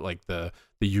that, like the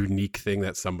unique thing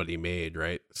that somebody made,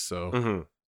 right? So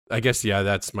I guess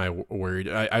that's my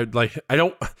worry. I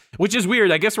don't, which is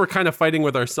weird. I guess we're kind of fighting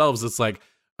with ourselves. It's like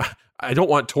I don't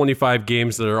want 25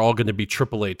 games that are all going to be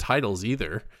AAA titles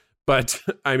either. But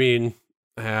I mean,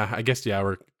 I guess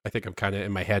I think I'm kind of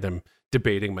in my head. I'm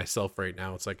debating myself right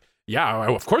now. It's like,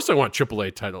 of course I want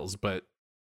AAA titles, but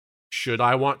should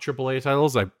I want AAA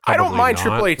titles? I don't mind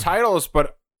AAA titles,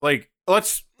 but like,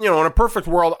 let's in a perfect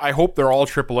world, I hope they're all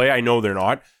AAA. I know they're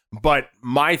not, but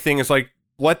my thing is like,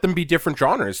 let them be different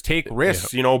genres. Take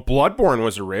risks. Yeah. Bloodborne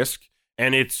was a risk,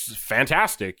 and it's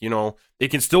fantastic. It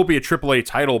can still be a AAA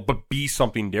title, but be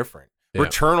something different. Yeah.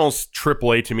 Returnal's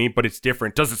AAA to me, but it's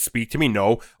different. Does it speak to me?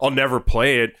 No. I'll never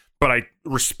play it, but I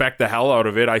respect the hell out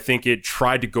of it. I think it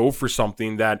tried to go for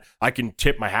something that I can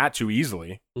tip my hat to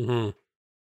easily. Mm-hmm.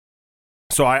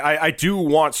 So I do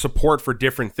want support for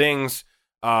different things.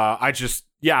 I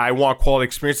want quality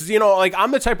experiences. Like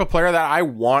I'm the type of player that I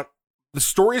want. The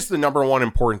story is the number one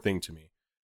important thing to me.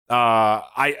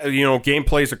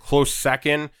 Gameplay is a close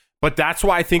second, but that's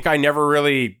why I think I never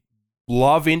really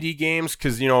love indie games,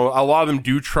 because a lot of them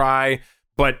do try,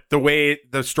 but the way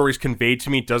the story's conveyed to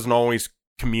me doesn't always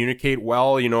communicate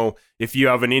well. If you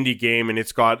have an indie game and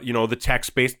it's got the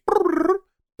text-based,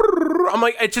 I'm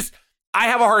like, I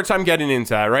have a hard time getting into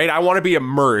that, right? I want to be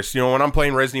immersed. When I'm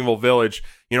playing Resident Evil Village,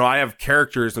 I have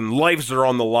characters and lives are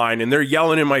on the line, and they're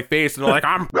yelling in my face, and they're like,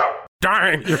 I'm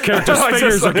dying. Your character's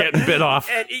fingers are getting bit off.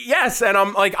 And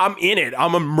I'm like, I'm in it.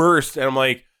 I'm immersed, and I'm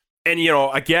like, and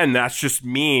again, that's just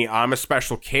me. I'm a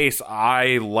special case.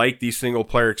 I like these single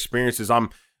player experiences. I'm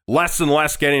less and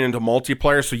less getting into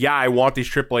multiplayer. So I want these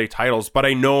AAA titles, but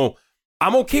I know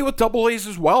I'm okay with double A's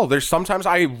as well. There's sometimes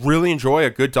I really enjoy a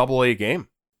good double A game.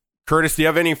 Curtis, do you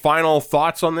have any final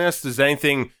thoughts on this? Does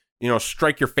anything,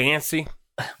 strike your fancy?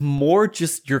 More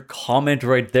just your comment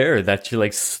right there that you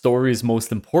like story is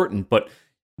most important, but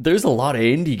there's a lot of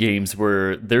indie games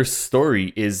where their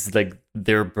story is like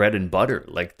their bread and butter.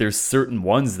 Like there's certain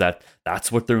ones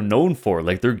that's what they're known for.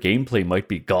 Like their gameplay might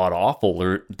be god awful,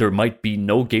 or there might be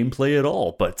no gameplay at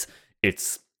all, but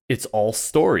it's all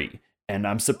story, and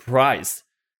I'm surprised.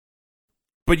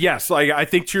 But yes, like I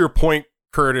think to your point,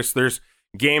 Curtis, there's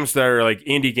games that are like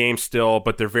indie games still,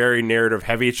 but they're very narrative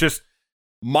heavy. It's just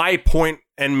my point,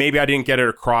 and maybe I didn't get it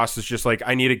across, is just like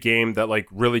I need a game that like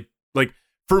really, like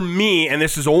for me, and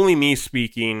this is only me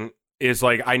speaking, is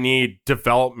like I need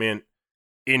development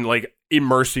in like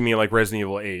immersing me like Resident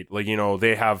Evil 8. Like,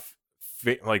 they have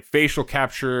like facial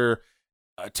capture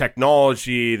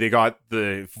technology. They got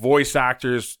the voice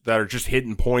actors that are just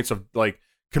hitting points of like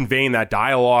conveying that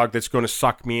dialogue that's going to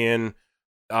suck me in.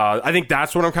 I think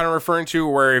that's what I'm kind of referring to,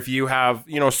 where if you have,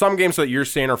 some games that you're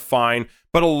saying are fine,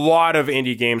 but a lot of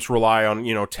indie games rely on,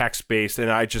 text-based,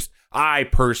 and I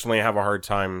personally have a hard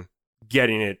time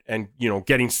getting it and,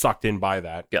 getting sucked in by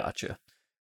that. Gotcha.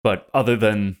 But other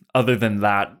than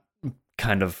that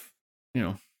kind of,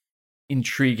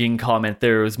 intriguing comment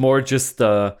there, it was more just,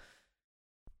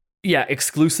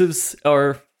 exclusives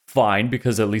are fine,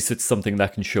 because at least it's something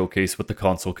that can showcase what the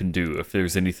console can do. If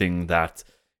there's anything that,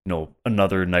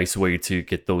 another nice way to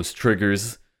get those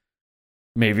triggers.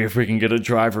 Maybe if we can get a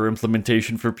driver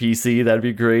implementation for PC, that'd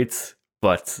be great.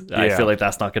 But I feel like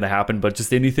that's not going to happen. But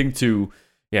just anything to,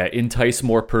 entice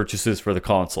more purchases for the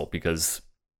console, because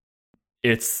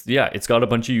it's got a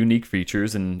bunch of unique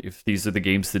features, and if these are the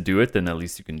games to do it, then at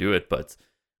least you can do it. But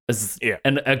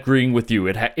and agreeing with you,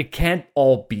 it can't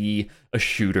all be a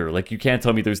shooter. Like, you can't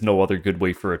tell me there's no other good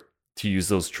way for it to use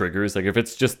those triggers. Like, if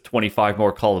it's just 25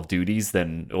 more Call of Duties,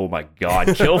 then oh my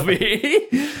god, kill me.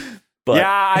 But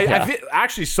I feel,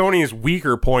 actually Sony's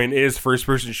weaker point is first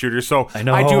person shooters, so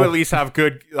I do at least have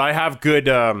good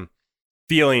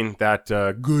feeling that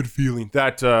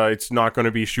it's not going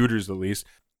to be shooters, at least.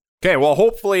 Okay, well,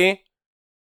 hopefully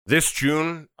this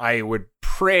June, I would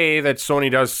pray that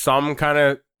Sony does some kind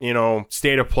of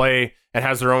state of play and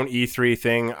has their own E3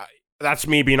 thing. That's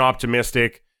me being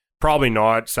optimistic. Probably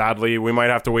not, sadly. We might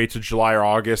have to wait till July or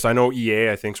August. I know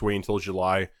EA, I think, is waiting until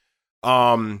July.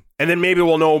 And then maybe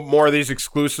we'll know more of these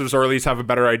exclusives, or at least have a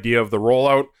better idea of the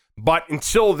rollout. But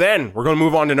until then, we're going to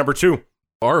move on to number 2.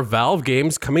 Are Valve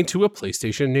games coming to a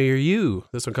PlayStation near you?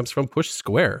 This one comes from Push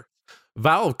Square.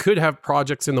 Valve could have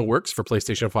projects in the works for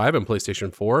PlayStation 5 and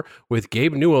PlayStation 4, with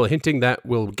Gabe Newell hinting that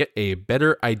we'll get a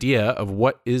better idea of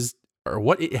what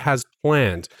it has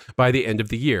planned by the end of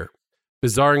the year.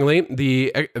 Bizarrely,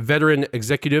 the veteran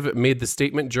executive made the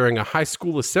statement during a high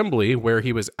school assembly where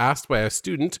he was asked by a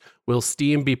student, will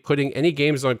Steam be putting any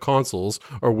games on consoles,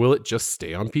 or will it just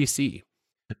stay on PC?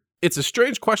 It's a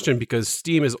strange question because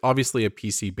Steam is obviously a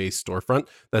PC-based storefront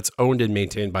that's owned and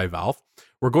maintained by Valve.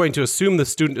 We're going to assume the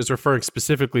student is referring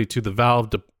specifically to the Valve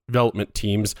development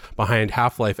teams behind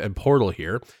Half-Life and Portal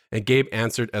here, and Gabe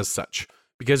answered as such,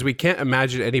 because we can't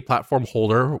imagine any platform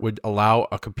holder would allow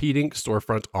a competing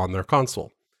storefront on their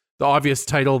console. The obvious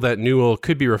title that Newell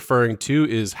could be referring to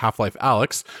is Half-Life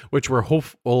Alyx, which we're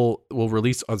hopeful will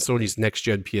release on Sony's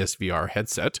next-gen PSVR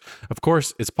headset. Of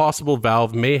course, it's possible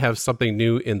Valve may have something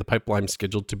new in the pipeline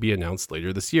scheduled to be announced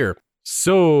later this year.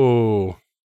 So,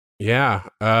 yeah,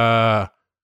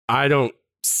 I don't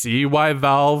see why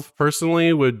Valve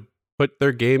personally would put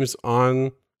their games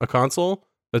on a console.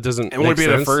 That doesn't. It wouldn't be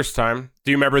the first time.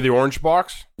 Do you remember the orange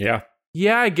box? Yeah.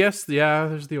 Yeah, I guess. Yeah,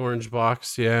 there's the orange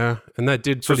box. Yeah, and that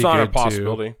did So pretty it's not good a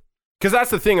possibility. Because that's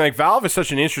the thing. Like, Valve is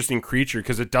such an interesting creature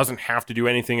because it doesn't have to do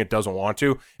anything it doesn't want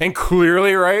to. And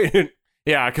clearly, right?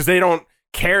 Yeah, because they don't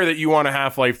care that you want a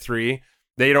Half-Life 3.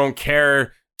 They don't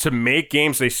care to make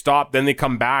games. They stop, then they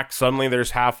come back. Suddenly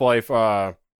there's Half-Life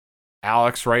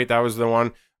Alyx, right? That was the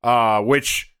one.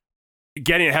 Which,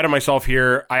 getting ahead of myself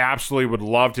here, I absolutely would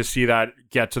love to see that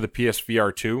get to the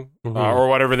PSVR2 or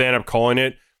whatever they end up calling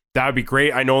it. That would be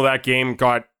great. I know that game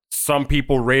got some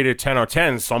people rated 10 out of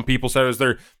 10. Some people said it was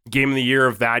their game of the year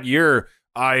of that year.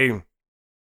 I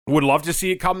would love to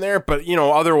see it come there, but, you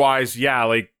know, otherwise, yeah,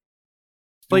 like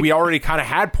we already kind of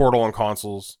had Portal on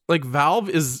consoles. Like, Valve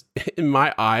is, in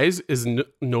my eyes, is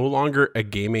no longer a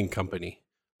gaming company.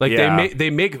 Like,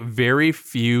 they make very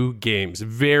few games.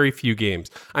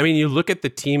 I mean, you look at the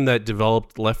team that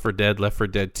developed Left 4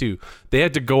 Dead 2. They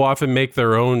had to go off and make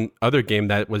their own other game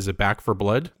that was a Back 4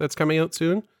 Blood that's coming out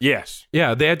soon. Yes.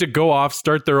 Yeah, they had to go off,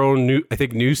 start their own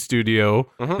new studio.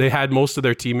 They had most of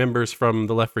their team members from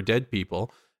the Left 4 Dead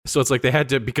people. So it's like they had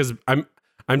to, because I'm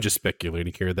just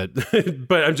speculating here that,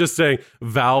 but I'm just saying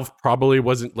Valve probably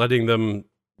wasn't letting them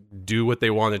do what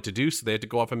they wanted to do, so they had to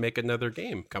go off and make another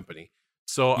game company.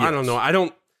 So yes. I don't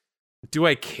know. Do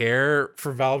I care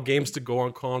for Valve games to go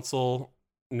on console?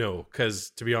 No, because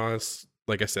to be honest,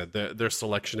 like I said, their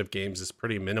selection of games is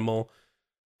pretty minimal.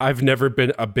 I've never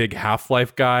been a big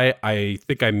Half-Life guy. I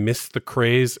think I missed the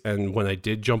craze, and when I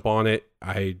did jump on it,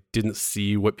 I didn't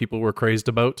see what people were crazed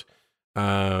about.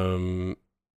 Yeah,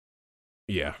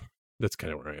 that's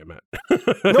kind of where I am at.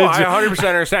 No, I 100%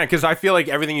 understand, because I feel like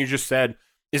everything you just said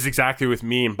is exactly with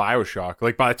me in BioShock.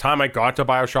 Like, by the time I got to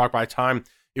BioShock, by the time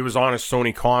it was on a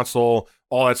Sony console,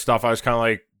 all that stuff, I was kind of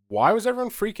like, why was everyone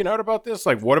freaking out about this?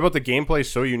 Like, what about the gameplay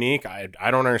so unique? I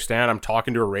don't understand. I'm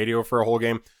talking to a radio for a whole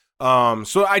game.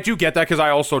 So I do get that, because I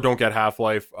also don't get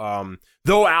Half-Life.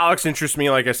 Though Alyx interests me,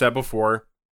 like I said before,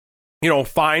 you know,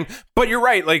 fine. But you're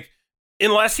right, like,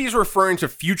 unless he's referring to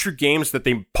future games that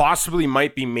they possibly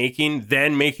might be making,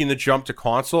 then making the jump to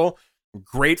console,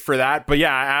 great for that. But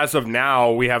yeah, as of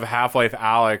now, we have Half-Life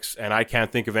Alyx, and I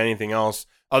can't think of anything else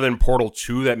other than Portal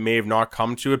 2 that may have not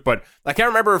come to it. But I can't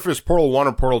remember if it was Portal 1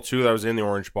 or Portal 2 that was in the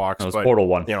orange box. It was Portal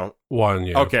 1. You know, 1,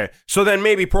 yeah. Okay, so then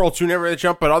maybe Portal 2 never had a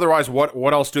jump, but otherwise,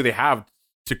 what else do they have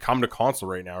to come to console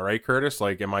right now, right, Curtis?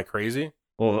 Like, am I crazy?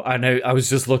 Well, I know, I was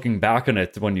just looking back on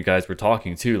it when you guys were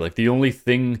talking too. Like, the only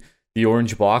thing the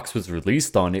orange box was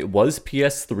released on, it was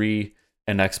PS3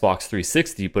 and Xbox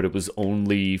 360, but it was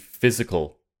only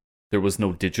physical. There was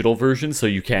no digital version, so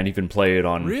you can't even play it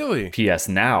on PS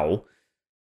Now.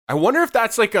 I wonder if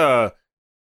that's like a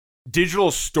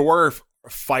digital store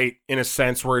fight in a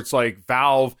sense, where it's like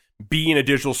Valve being a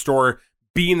digital store,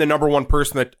 being the number one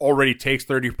person that already takes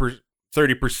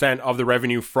 30% of the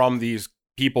revenue from these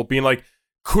people, being like,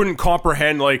 couldn't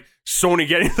comprehend like Sony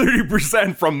getting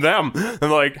 30% from them.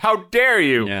 And like, how dare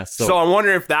you? Yeah, so I'm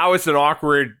wondering if that was an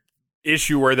awkward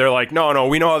issue where they're like, no,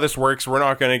 we know how this works. We're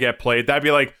not going to get played. That'd be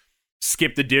like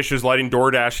Skip the Dishes letting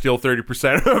DoorDash steal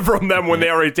 30% from them when they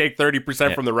already take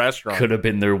 30% from the restaurant. Could have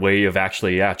been their way of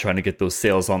actually, trying to get those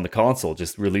sales on the console.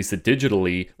 Just release it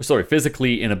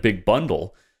physically in a big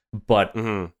bundle. But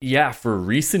for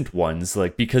recent ones,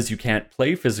 like, because you can't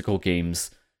play physical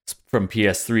games from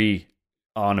PS3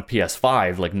 on a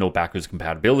PS5, like no backwards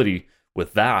compatibility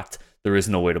with that, there is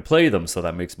no way to play them, so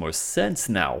that makes more sense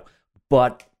now.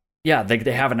 But yeah,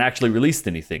 they haven't actually released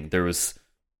anything. There was,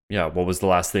 what was the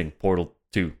last thing? Portal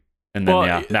 2. And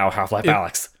then, now Half-Life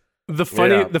Alyx. The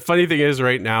funny thing is,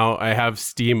 right now I have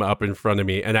Steam up in front of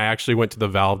me, and I actually went to the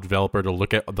Valve developer to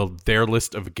look at their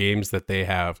list of games that they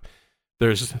have.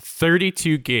 There's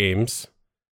 32 games.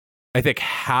 I think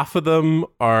half of them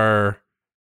are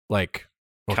like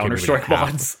Counter-Strike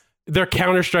mods. They're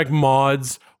Counter-Strike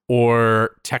mods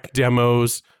or tech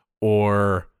demos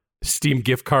or Steam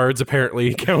gift cards.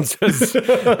 Apparently counts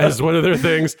as one of their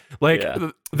things. Like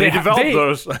they develop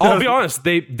those. I'll be honest,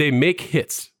 they make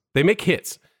hits. They make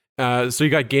hits. So you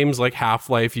got games like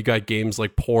Half-Life, you got games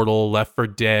like Portal, Left 4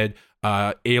 Dead,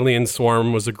 Alien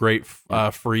Swarm was a great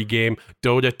free game.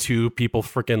 Dota 2, people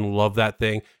freaking love that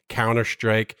thing.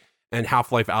 Counter-Strike, and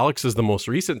Half-Life Alyx is the most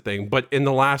recent thing. But in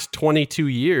the last 22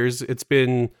 years, it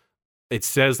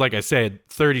says, like I said,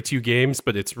 32 games,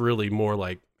 but it's really more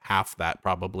like half that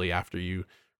probably after you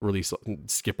release,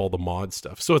 skip all the mod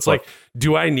stuff. So it's like,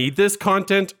 do I need this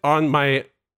content on my,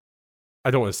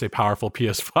 I don't want to say powerful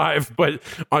PS5, but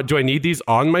do I need these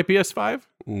on my PS5?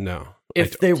 No.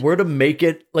 If they were to make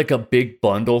it like a big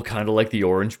bundle, kind of like the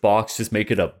Orange Box, just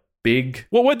make it a big,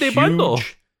 what would they bundle?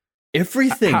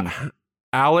 Everything.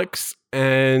 Alyx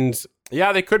and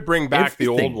they could bring back the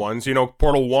old ones.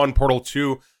 Portal 1, Portal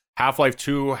 2, Half-Life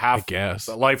 2, Life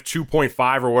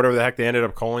 2.5 or whatever the heck they ended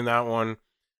up calling that one.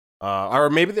 Or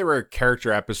maybe they were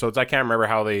character episodes. I can't remember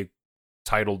how they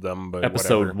titled them, but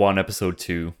Episode 1, Episode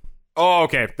 2. Oh,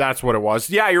 okay. That's what it was.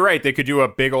 Yeah, you're right. They could do a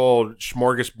big old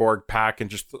smorgasbord pack and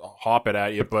just hop it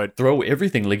at you, but throw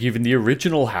everything, like even the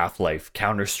original Half-Life,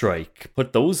 Counter-Strike,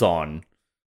 put those on.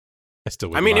 If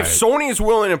Sony is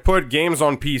willing to put games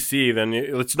on PC, then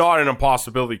it's not an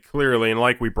impossibility, clearly. And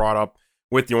like we brought up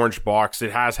with the Orange Box,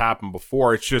 it has happened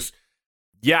before. It's just,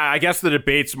 I guess the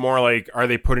debate's more like, are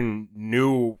they putting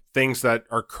new things that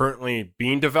are currently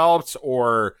being developed,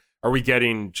 or are we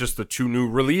getting just the 2 new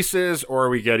releases, or are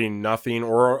we getting nothing,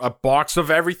 or a box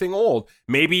of everything old?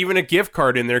 Maybe even a gift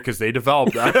card in there because they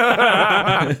developed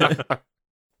that.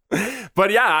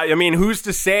 But who's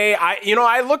to say?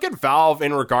 I look at Valve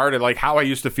in regard to like how I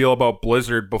used to feel about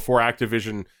Blizzard before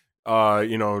Activision,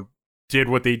 did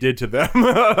what they did to them.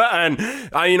 And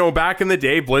back in the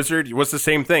day, Blizzard was the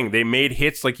same thing. They made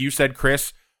hits, like you said,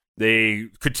 Chris. They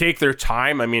could take their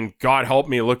time. I mean, God help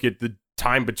me, look at the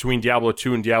time between Diablo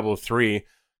 2 and Diablo 3.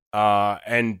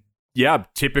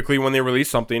 Typically when they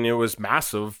released something, it was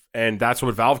massive, and that's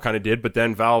what Valve kind of did. But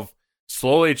then Valve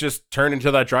slowly just turned into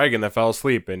that dragon that fell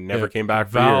asleep and never came back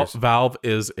for years. Valve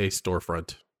is a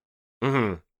storefront.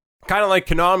 Mm-hmm. Kind of like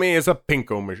Konami is a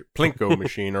Plinko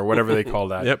machine, or whatever they call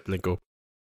that. Yep,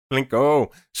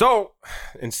 Plinko. So,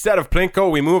 instead of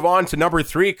Plinko, we move on to number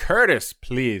 3. Curtis,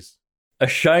 please. A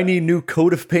shiny new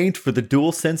coat of paint for the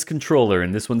DualSense controller,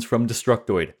 and this one's from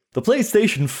Destructoid. The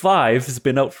PlayStation 5 has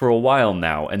been out for a while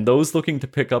now, and those looking to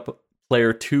pick up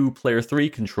Player 2, Player 3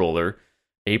 controller,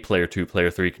 a Player 2, Player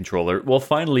 3 controller, will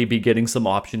finally be getting some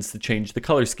options to change the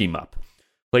color scheme up.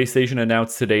 PlayStation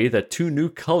announced today that 2 new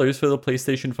colors for the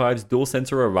PlayStation 5's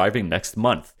DualSense are arriving next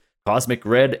month, Cosmic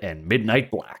Red and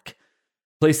Midnight Black.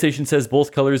 PlayStation says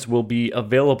both colors will be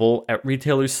available at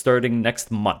retailers starting next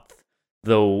month.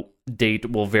 Though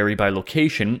date will vary by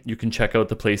location, you can check out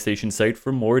the PlayStation site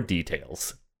for more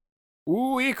details.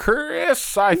 Ooh,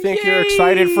 Chris, I think you're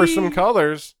excited for some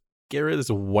colors. Get rid of this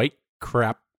white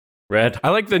crap. Red. I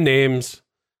like the names.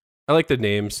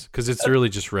 Because it's really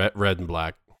just red and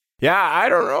black. Yeah, I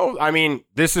don't know. I mean,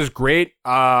 this is great.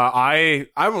 I'm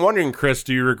wondering, Chris,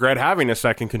 do you regret having a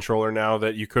second controller now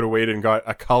that you could have waited and got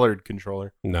a colored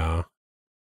controller? No.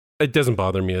 It doesn't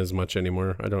bother me as much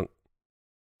anymore. I don't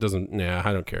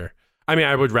care. I mean,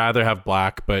 I would rather have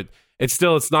black, but it's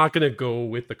not going to go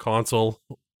with the console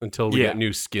until we get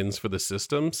new skins for the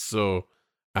system. So,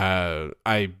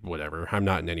 whatever. I'm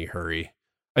not in any hurry.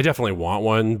 I definitely want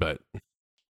one, but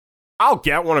I'll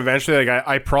get one eventually. Like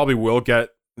I probably will get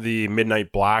the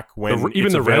Midnight Black when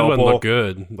even the available. red one look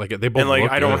good. Like they both. And like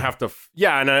look I don't good. have to.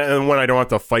 And when I don't have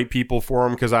to fight people for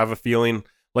them, because I have a feeling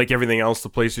like everything else the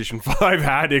PlayStation 5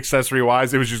 had accessory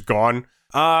wise, it was just gone.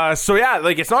 So yeah,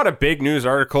 like it's not a big news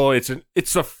article.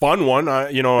 It's a fun one.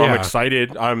 I'm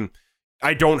excited.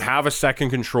 I don't have a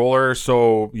second controller,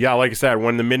 so yeah, like I said,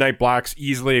 when the Midnight Black's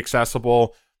easily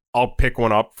accessible, I'll pick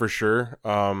one up for sure.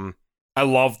 I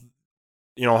love,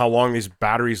 how long these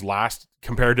batteries last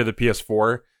compared to the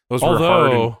PS4. Those were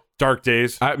hard and dark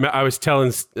days. I was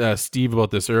telling Steve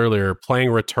about this earlier. Playing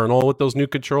Returnal with those new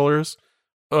controllers,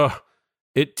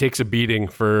 it takes a beating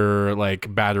for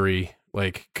like battery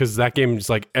Like, because that game is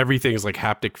like everything is like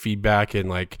haptic feedback and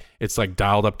like it's like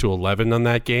dialed up to 11 on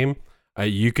that game.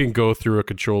 You can go through a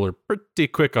controller pretty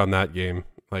quick on that game.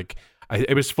 Like,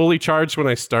 it was fully charged when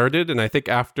I started, and I think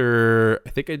I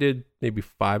did maybe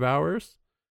 5 hours,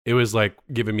 it was like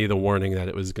giving me the warning that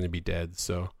it was going to be dead.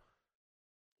 So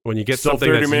when you get still something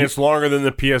 30 minutes longer than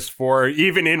the PS4,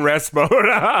 even in rest mode.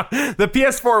 The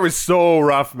PS4 was so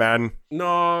rough, man.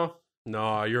 No,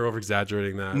 you're over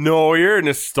exaggerating that. No, you're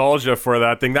nostalgia for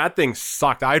that thing. That thing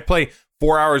sucked. I'd play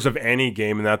 4 hours of any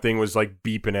game, and that thing was like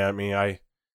beeping at me.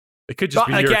 It could just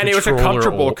be again, it was a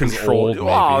comfortable controller.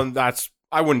 Well,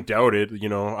 I wouldn't doubt it. You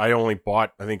know, I only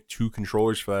bought, I think, 2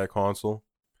 controllers for that console.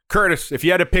 Curtis, if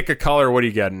you had to pick a color, what are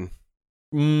you getting?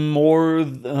 Well,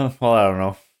 I don't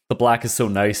know. The black is so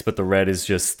nice, but the red is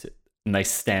just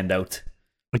nice standout.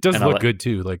 It does look good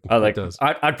too. Like it does.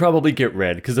 I'd probably get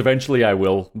red because eventually I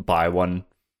will buy one,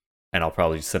 and I'll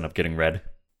probably just end up getting red.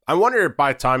 I wonder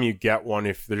by the time you get one,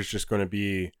 if there's just going to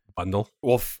be bundle.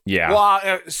 Well, yeah.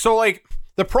 Well, so like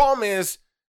the problem is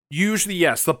usually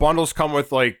yes, the bundles come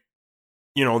with like,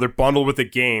 you know, they're bundled with the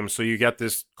game, so you get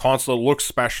this console that looks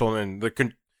special, and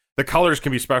the colors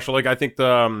can be special. Like I think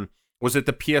was it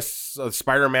the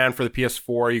Spider-Man for the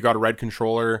PS4? You got a red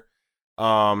controller.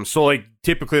 So like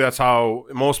typically that's how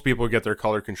most people get their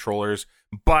color controllers.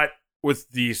 But with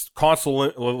these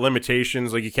console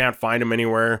limitations, like you can't find them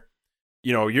anywhere.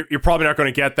 You know, you're probably not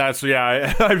going to get that. So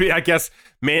yeah, I mean, I guess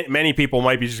many people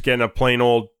might be just getting a plain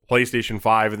old PlayStation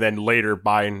 5 and then later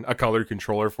buying a colored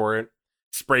controller for it.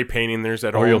 Spray painting theirs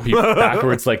at home. Or you'll be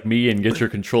backwards like me and get your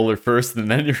controller first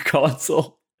and then your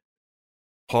console.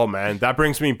 Oh man, that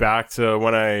brings me back to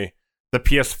when the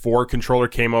PS4 controller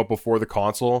came out before the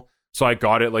console. So I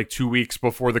got it like 2 weeks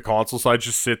before the console. So I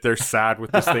just sit there sad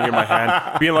with this thing in my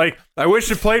hand, being like, I wish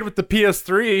it played with the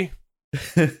PS3.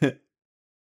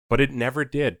 But it never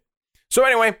did. So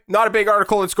anyway, not a big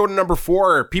article. Let's go to number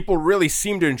 4. People really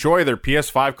seem to enjoy their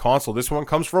PS5 console. This one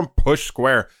comes from Push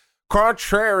Square.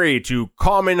 Contrary to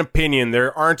common opinion,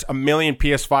 there aren't a million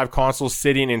PS5 consoles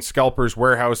sitting in scalpers'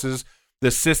 warehouses.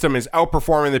 The system is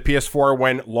outperforming the PS4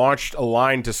 when launched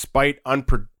aligned despite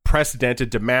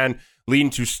unprecedented demand leading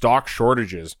to stock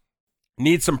shortages.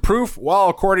 Need some proof? Well,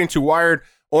 according to Wired,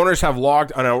 owners have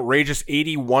logged an outrageous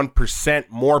 81%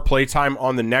 more playtime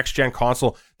on the next-gen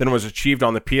console than was achieved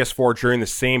on the PS4 during the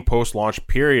same post-launch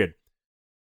period.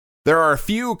 There are a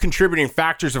few contributing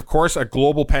factors, of course. A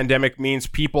global pandemic means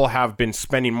people have been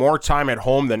spending more time at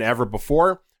home than ever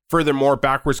before. Furthermore,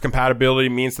 backwards compatibility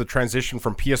means the transition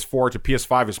from PS4 to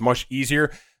PS5 is much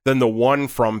easier than the one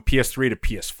from PS3 to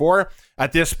PS4.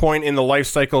 At this point in the life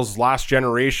cycle's last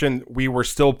generation, we were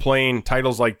still playing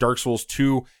titles like Dark Souls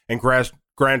 2 and Gran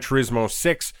Turismo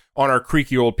 6 on our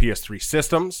creaky old PS3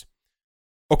 systems.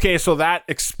 Okay, so that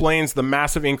explains the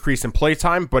massive increase in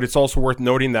playtime, but it's also worth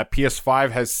noting that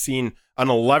PS5 has seen an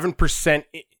 11%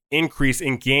 increase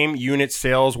in game unit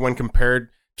sales when compared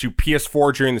to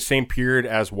PS4 during the same period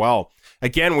as well.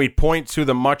 Again, we point to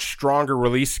the much stronger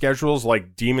release schedules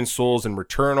like Demon's Souls and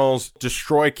Returnals,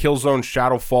 Destroy, Killzone,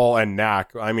 Shadowfall, and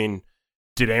Knack. I mean,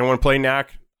 did anyone play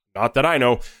Knack? Not that I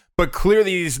know. But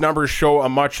clearly these numbers show a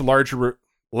much larger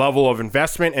level of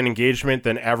investment and engagement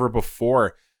than ever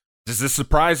before. Does this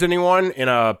surprise anyone in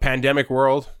a pandemic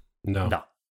world? No.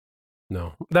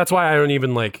 That's why I don't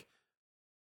even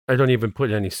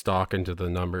put any stock into the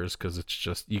numbers, because it's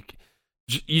just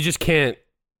you just can't.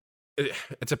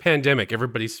 It's a pandemic.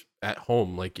 Everybody's at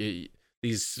home. Like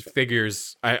these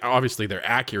figures, obviously they're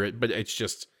accurate, but it's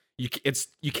just you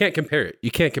can't compare it. You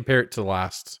can't compare it to the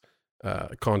last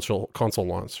console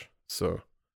launch. So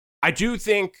I do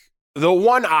think the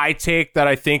one I take that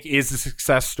I think is a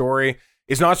success story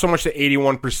is not so much the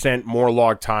 81% more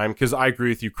log time, because I agree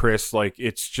with you, Chris. Like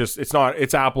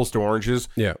it's apples to oranges.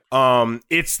 Yeah.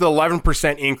 It's the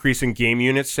 11% increase in game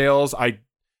unit sales.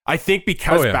 I think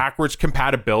because backwards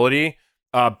compatibility,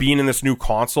 being in this new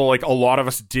console, like a lot of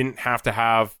us didn't have to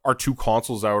have our 2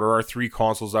 consoles out or our 3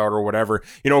 consoles out or whatever,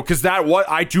 you know, because what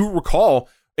I do recall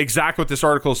exactly what this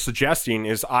article is suggesting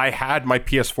is I had my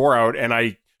PS4 out and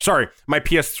my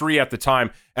PS3 at the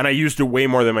time, and I used it way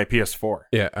more than my PS4.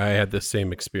 Yeah, I had the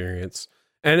same experience.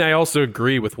 And I also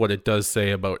agree with what it does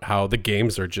say about how the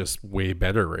games are just way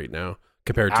better right now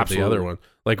compared to the other one.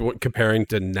 Like comparing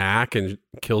to Knack and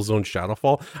Killzone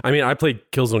Shadowfall. I mean, I played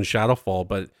Killzone Shadowfall,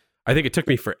 but I think it took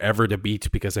me forever to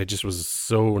beat because I just was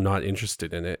so not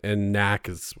interested in it. And Knack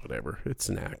is whatever. It's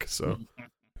Knack. So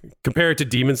compare it to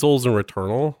Demon's Souls and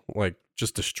Returnal, like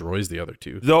just destroys the other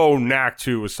two. Though Knack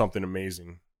 2 was something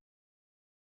amazing.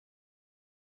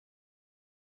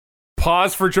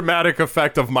 Pause for dramatic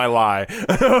effect of my lie.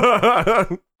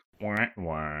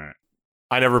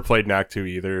 I never played Knack 2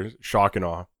 either. Shock and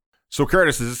awe. So,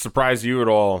 Curtis, does this surprise you at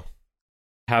all?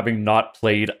 Having not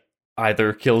played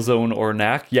either Killzone or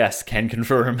Knack, yes, can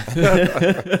confirm.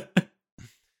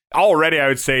 Already, I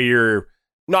would say you're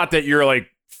not that you're like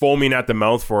foaming at the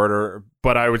mouth for it,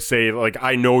 but I would say like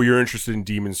I know you're interested in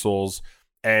Demon Souls,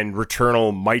 and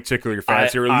Returnal might tickle your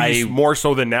fancy, or at least more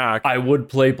so than Knack. I would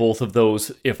play both of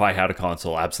those if I had a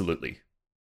console, absolutely.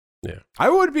 Yeah, I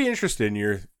would be interested in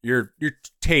your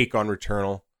take on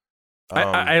Returnal.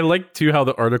 I like too how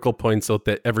the article points out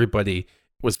that everybody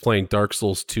was playing Dark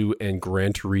Souls 2 and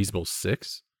Gran Turismo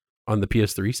 6 on the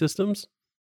PS3 systems.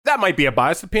 That might be a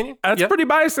biased opinion. That's pretty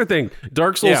biased, I think.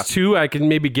 Dark Souls 2, I can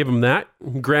maybe give them that.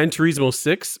 Gran Turismo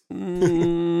 6,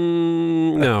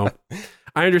 no.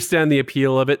 I understand the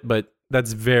appeal of it, but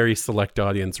that's very select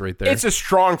audience right there. It's a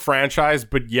strong franchise,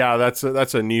 but yeah, that's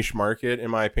a niche market in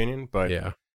my opinion. But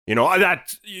yeah, you know,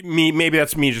 maybe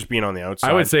that's me just being on the outside.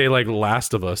 I would say like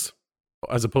Last of Us,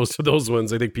 as opposed to those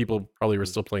ones. I think people probably were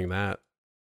still playing that.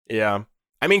 Yeah,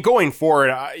 I mean, going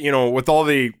forward, you know, with all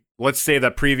the, let's say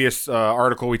that previous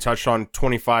article we touched on,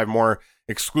 25 more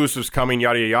exclusives coming,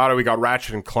 yada, yada, yada. We got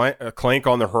Ratchet and Clank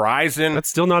on the horizon. That's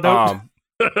still not out.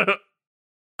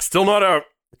 Still not out.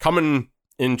 Coming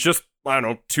in just, I don't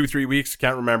know, 2-3 weeks.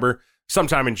 Can't remember.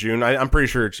 Sometime in June. I'm pretty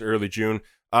sure it's early June.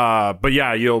 But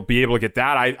yeah, you'll be able to get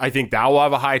that. I think that will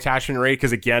have a high attachment rate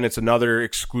because, again, it's another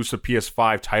exclusive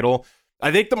PS5 title.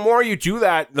 I think the more you do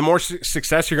that, the more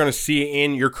success you're going to see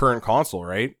in your current console,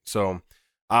 right? So,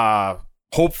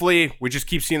 hopefully, we just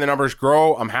keep seeing the numbers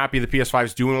grow. I'm happy the PS5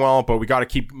 is doing well, but we got to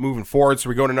keep moving forward. So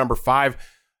we go to number 5.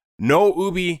 No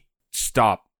Ubi,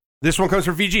 stop. This one comes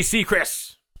from VGC,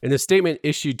 Chris. In a statement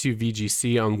issued to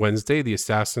VGC on Wednesday, the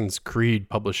Assassin's Creed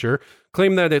publisher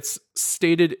claimed that its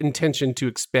stated intention to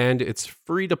expand its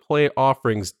free-to-play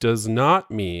offerings does not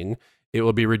mean it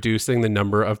will be reducing the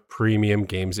number of premium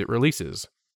games it releases.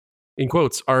 In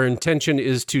quotes, our intention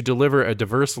is to deliver a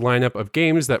diverse lineup of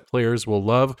games that players will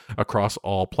love across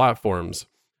all platforms,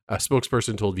 a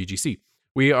spokesperson told VGC.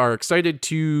 We are excited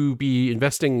to be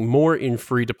investing more in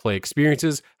free-to-play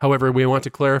experiences. However, we want to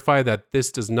clarify that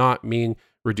this does not mean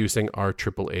reducing our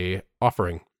AAA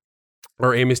offering.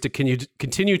 Our aim is to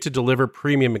continue to deliver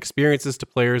premium experiences to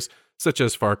players such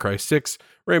as Far Cry 6,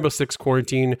 Rainbow Six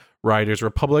Quarantine, Riders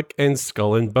Republic, and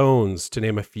Skull and Bones, to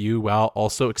name a few, while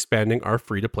also expanding our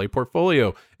free-to-play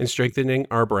portfolio and strengthening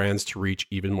our brands to reach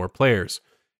even more players.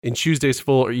 In Tuesday's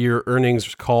full-year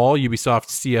earnings call, Ubisoft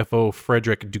CFO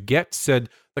Frederick Duguet said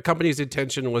the company's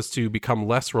intention was to become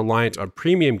less reliant on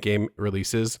premium game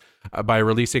releases by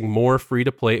releasing more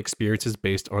free-to-play experiences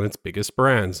based on its biggest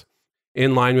brands.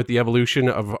 In line with the evolution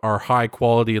of our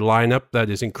high-quality lineup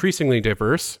that is increasingly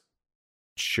diverse,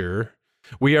 sure,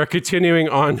 we are continuing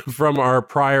on from our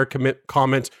prior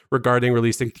comment regarding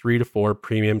releasing 3 to 4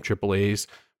 premium AAAs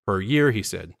per year, he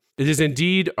said. It is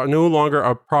indeed no longer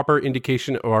a proper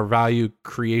indication of our value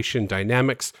creation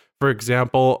dynamics. For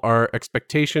example, our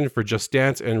expectation for Just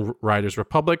Dance and Riders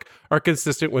Republic are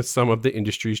consistent with some of the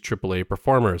industry's AAA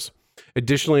performers.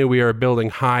 Additionally, we are building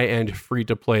high-end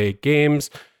free-to-play games,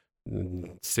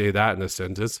 say that in a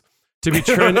sentence, to be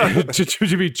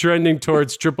trending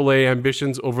towards AAA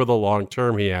ambitions over the long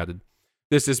term, he added.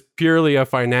 This is purely a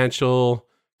financial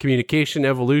communication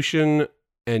evolution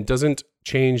and doesn't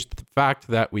change the fact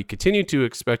that we continue to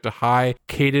expect a high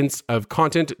cadence of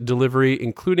content delivery,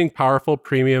 including powerful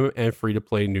premium and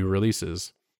free-to-play new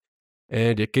releases.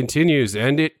 And it continues,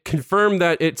 and it confirmed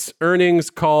that its earnings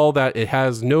call that it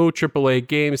has no AAA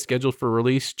games scheduled for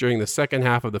release during the second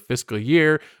half of the fiscal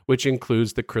year, which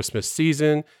includes the Christmas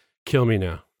season. Kill me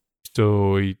now.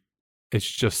 So it's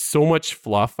just so much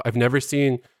fluff. I've never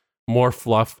seen more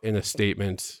fluff in a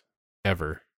statement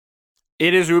ever.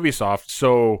 It is Ubisoft,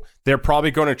 so they're probably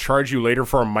going to charge you later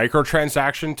for a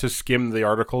microtransaction to skim the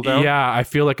article down. Yeah, I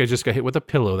feel like I just got hit with a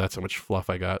pillow. That's how much fluff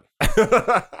I got.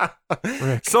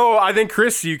 So I think,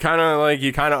 Chris, you kind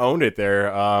of owned it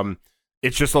there.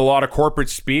 It's just a lot of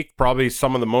corporate speak, probably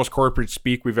some of the most corporate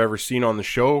speak we've ever seen on the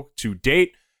show to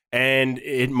date, and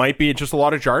it might be just a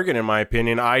lot of jargon, in my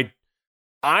opinion. I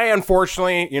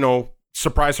unfortunately, you know,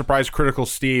 surprise, surprise, Critical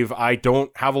Steve, I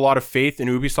don't have a lot of faith in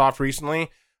Ubisoft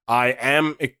recently.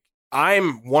 I'm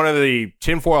one of the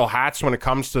tinfoil hats when it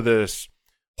comes to this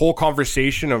whole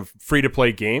conversation of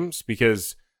free-to-play games,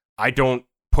 because I don't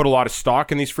put a lot of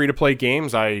stock in these free-to-play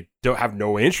games. I don't have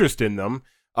no interest in them.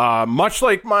 Much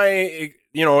like my,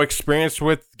 experience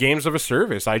with games of a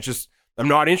service. I'm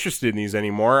not interested in these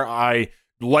anymore. I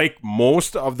like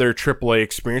most of their AAA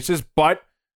experiences, but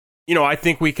I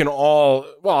think we can all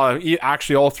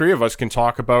three of us can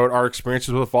talk about our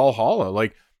experiences with Valhalla.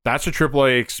 Like, that's a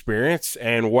AAA experience.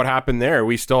 And what happened there?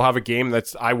 We still have a game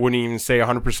that's, I wouldn't even say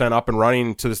 100% up and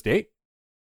running to this date.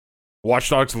 Watch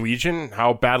Dogs Legion,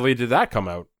 how badly did that come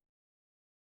out?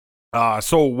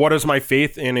 So what is my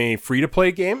faith in a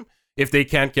free-to-play game if they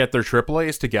can't get their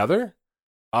AAAs together?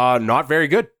 Not very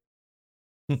good.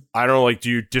 I don't know, like, do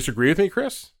you disagree with me,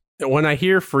 Chris? When I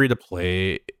hear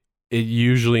free-to-play, it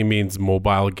usually means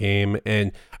mobile game,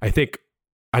 and I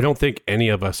don't think any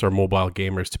of us are mobile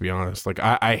gamers, to be honest. Like,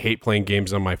 I hate playing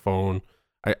games on my phone.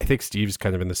 I think Steve's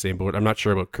kind of in the same boat. I'm not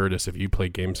sure about Curtis, if you play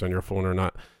games on your phone or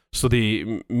not. So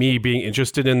me being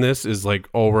interested in this is like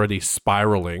already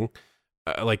spiraling.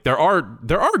 Like there are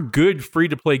good free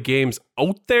to play games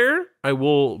out there. I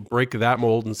will break that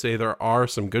mold and say there are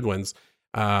some good ones.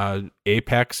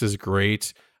 Apex is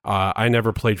great. I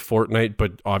never played Fortnite,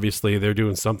 but obviously they're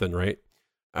doing something right.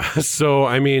 So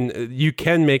I mean, you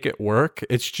can make it work.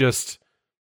 It's just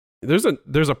there's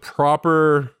a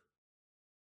proper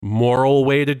moral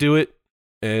way to do it,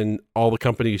 and all the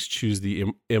companies choose the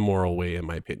immoral way, in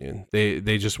my opinion. They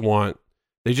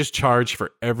just charge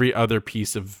for every other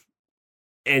piece of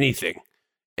anything.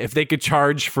 If they could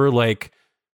charge for like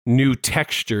new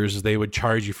textures, they would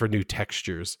charge you for new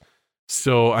textures.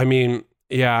 So I mean,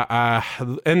 yeah,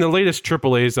 and the latest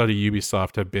AAAs out of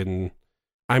Ubisoft have been,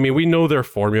 I mean, we know their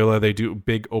formula. They do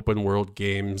big open world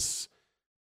games.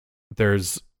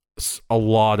 There's a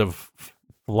lot of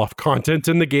fluff content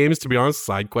in the games, to be honest,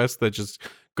 side quests that just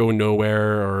go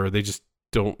nowhere or they just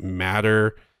don't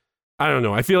matter. I don't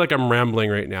know. I feel like I'm rambling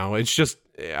right now. It's just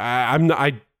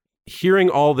hearing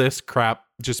all this crap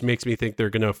just makes me think they're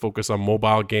going to focus on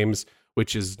mobile games,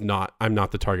 which is not, I'm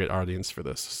not the target audience for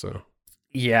this. So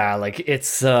yeah, like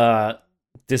it's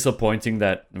disappointing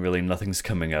that really nothing's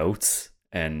coming out.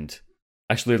 And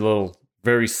actually, a little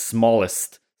very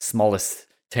smallest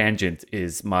tangent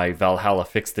is my Valhalla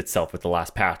fixed itself with the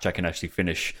last patch. I can actually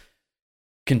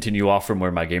continue off from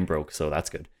where my game broke, so that's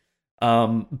good.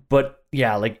 But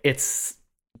yeah, like it's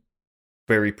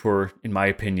very poor, in my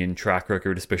opinion, track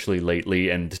record, especially lately,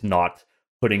 and not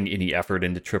putting any effort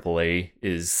into AAA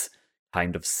is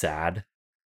kind of sad.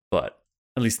 But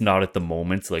at least not at the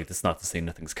moment. Like, that's not to say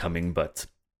nothing's coming, but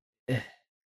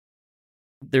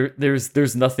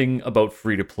there's nothing about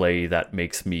free to play that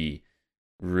makes me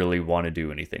really want to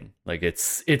do anything. Like it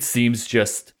seems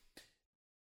to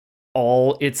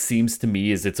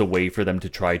me is it's a way for them to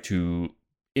try to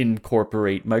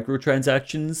incorporate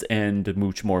microtransactions and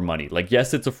mooch more money. Like,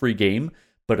 yes, it's a free game,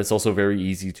 but it's also very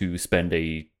easy to spend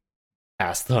a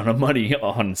ass ton of money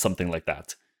on something like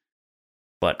that.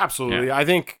 But absolutely, yeah. I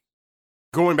think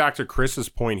going back to Chris's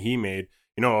point he made,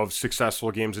 you know, of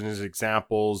successful games and his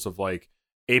examples of like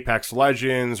Apex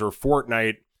Legends or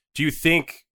Fortnite, do you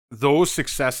think those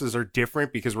successes are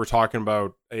different because we're talking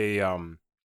about a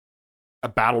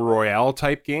battle royale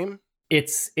type game?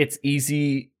 It's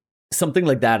easy. Something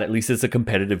like that, at least it's a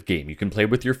competitive game. You can play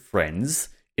with your friends.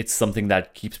 It's something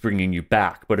that keeps bringing you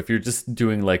back. But if you're just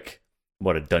doing like,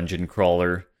 a dungeon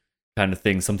crawler kind of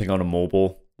thing, something on a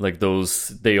mobile, like those,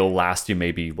 they'll last you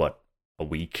maybe, a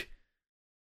week?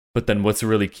 But then what's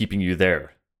really keeping you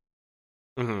there?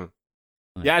 Mm-hmm.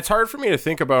 Yeah, it's hard for me to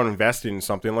think about investing in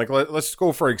something. Like, let's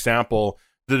go, for example,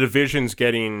 The Division's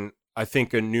getting, I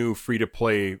think, a new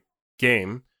free-to-play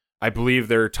game. I believe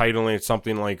they're titling it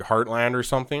something like Heartland or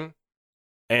something.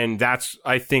 And that's,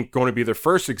 I think, going to be the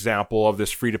first example of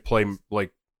this free-to-play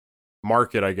like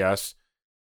market, I guess.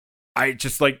 I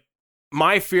just, like,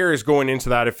 my fear is going into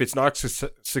that, if it's not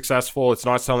successful, it's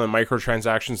not selling the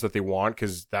microtransactions that they want,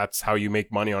 because that's how you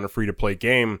make money on a free-to-play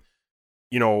game.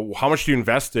 You know, how much do you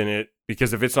invest in it?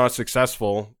 Because if it's not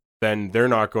successful, then they're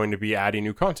not going to be adding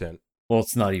new content. Well,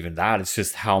 it's not even that. It's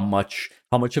just how much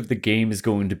of the game is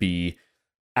going to be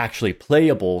actually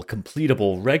playable,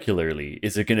 completable regularly.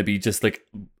 Is it going to be just like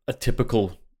a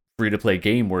typical free-to-play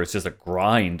game where it's just a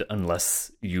grind unless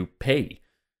you pay?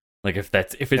 Like if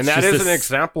that is an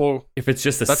example. If it's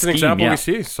just that's scheme, an example yeah. we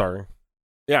see. Sorry,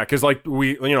 yeah, because like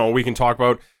we can talk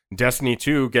about Destiny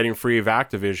 2 getting free of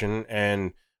Activision,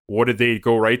 and what did they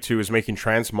go right to is making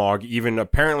transmog. Even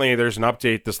apparently there's an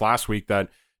update this last week that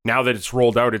now that it's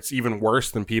rolled out, it's even worse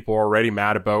than people are already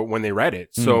mad about when they read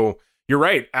it. So you're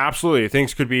right, absolutely,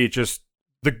 things could be just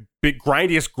the big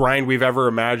grindiest grind we've ever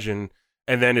imagined.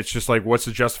 And then it's just like, what's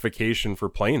the justification for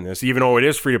playing this? Even though it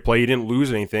is free to play, you didn't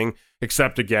lose anything,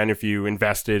 except, again, if you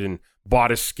invested and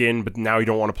bought a skin, but now you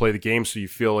don't want to play the game, so you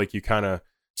feel like you kind of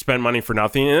spend money for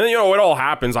nothing. And, you know, it all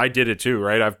happens. I did it too,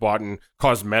 right? I've bought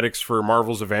cosmetics for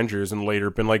Marvel's Avengers and later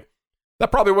been like,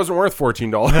 that probably wasn't worth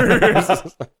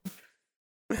 $14.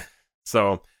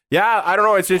 So, yeah, I don't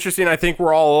know. It's interesting. I think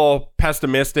we're all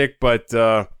pessimistic, but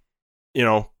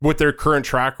with their current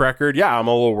track record, yeah, I'm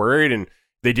a little worried. And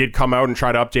they did come out and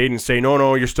try to update and say,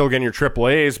 no, you're still getting your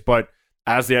AAAs. But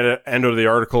as the end of the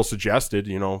article suggested,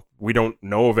 we don't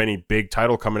know of any big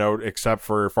title coming out except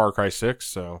for Far Cry 6.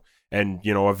 So, and,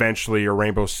 eventually your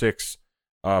Rainbow Six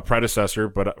predecessor,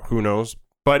 but who knows?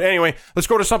 But anyway, let's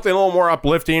go to something a little more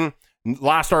uplifting.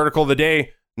 Last article of the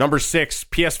day, number 6,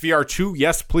 PSVR2.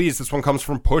 Yes, please. This one comes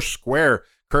from Push Square.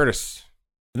 Curtis.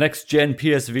 The next-gen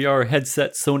PSVR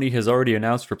headset Sony has already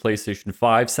announced for PlayStation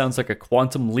 5 sounds like a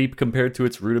quantum leap compared to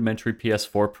its rudimentary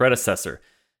PS4 predecessor.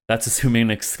 That's assuming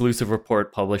an exclusive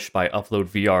report published by Upload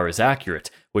VR is accurate,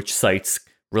 which cites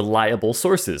reliable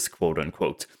sources,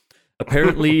 quote-unquote.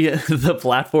 Apparently, the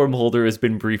platform holder has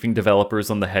been briefing developers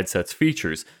on the headset's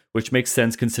features, which makes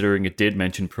sense considering it did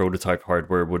mention prototype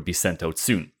hardware would be sent out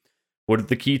soon. What are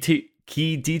the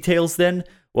key details then?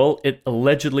 Well, it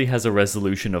allegedly has a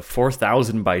resolution of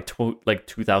 4000 by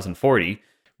 2040,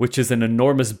 which is an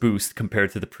enormous boost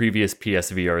compared to the previous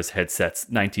PSVR's headset's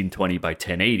 1920 by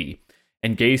 1080,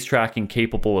 and gaze tracking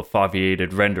capable of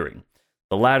foveated rendering.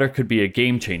 The latter could be a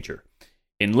game changer.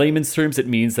 In layman's terms, it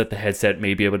means that the headset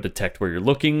may be able to detect where you're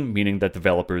looking, meaning that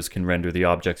developers can render the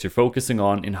objects you're focusing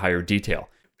on in higher detail.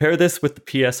 Pair this with the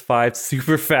PS5's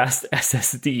super fast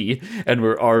SSD, and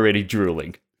we're already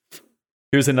drooling.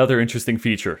 Here's another interesting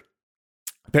feature.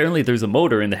 Apparently, there's a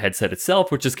motor in the headset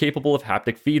itself, which is capable of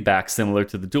haptic feedback similar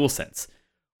to the DualSense.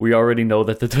 We already know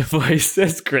that the device,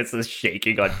 as Chris is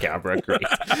shaking on camera, great.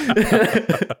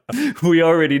 We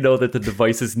already know that the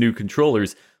device's new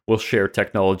controllers will share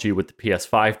technology with the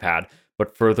PS5 pad,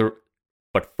 but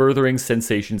furthering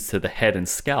sensations to the head and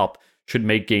scalp should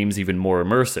make games even more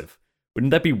immersive.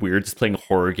 Wouldn't that be weird, just playing a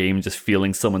horror game, just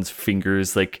feeling someone's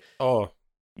fingers, like... Oh.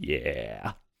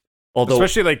 Yeah. Although,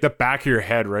 especially like the back of your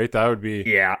head, right? That would be...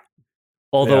 Yeah.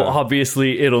 Although,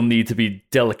 obviously, it'll need to be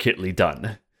delicately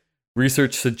done.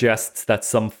 Research suggests that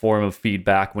some form of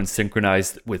feedback when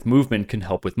synchronized with movement can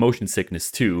help with motion sickness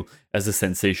too, as the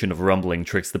sensation of rumbling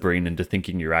tricks the brain into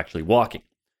thinking you're actually walking.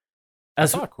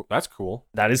 That's cool.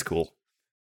 That is cool.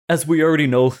 As we already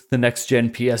know, the next-gen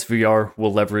PSVR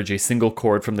will leverage a single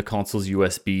cord from the console's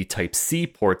USB Type-C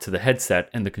port to the headset,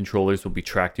 and the controllers will be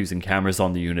tracked using cameras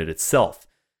on the unit itself.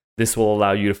 This will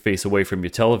allow you to face away from your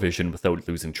television without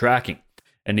losing tracking,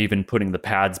 and even putting the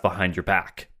pads behind your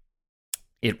back.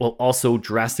 It will also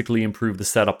drastically improve the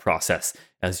setup process,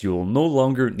 as you will no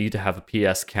longer need to have a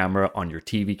PS camera on your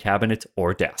TV cabinet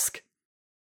or desk.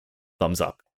 Thumbs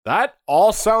up. That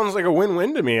all sounds like a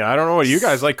win-win to me. I don't know what you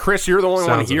guys like. Chris, you're the only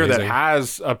one here amazing. that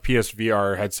has a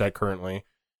PSVR headset currently.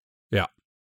 Yeah.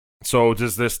 So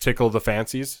does this tickle the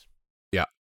fancies? Yeah.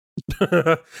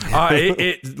 A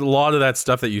lot of that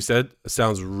stuff that you said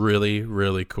sounds really,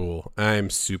 really cool.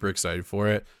 I'm super excited for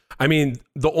it. I mean,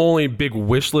 the only big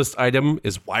wish list item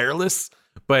is wireless,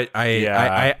 but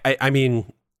I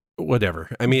mean,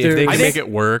 whatever. I mean, if they can make it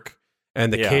work,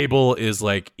 and the cable is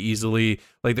like easily,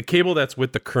 like the cable that's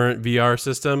with the current VR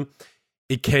system,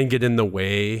 it can get in the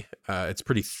way. It's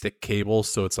pretty thick cable,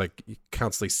 so it's like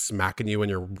constantly smacking you when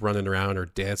you're running around or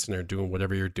dancing or doing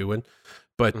whatever you're doing.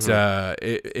 But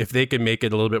if they can make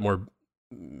it a little bit more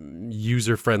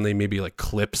user friendly, maybe like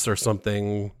clips or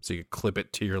something, so you could clip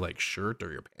it to your like shirt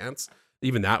or your pants,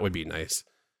 even that would be nice.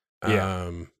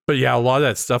 But yeah, a lot of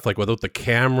that stuff, like without the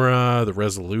camera, the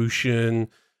resolution,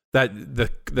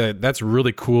 that's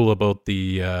really cool about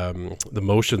the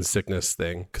motion sickness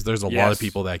thing, because there's a lot of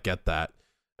people that get that.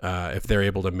 If they're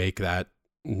able to make that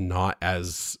not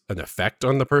as an effect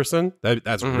on the person,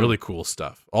 that's really cool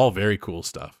stuff. All very cool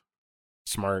stuff.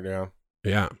 Smart.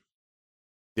 Yeah.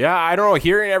 I don't know,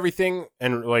 hearing everything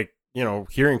and like,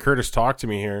 hearing Curtis talk to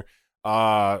me here,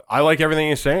 I like everything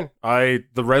he's saying. The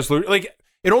resolution, like,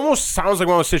 it almost sounds like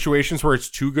one of those situations where it's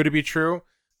too good to be true.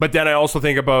 But then I also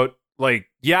think about, like,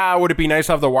 would it be nice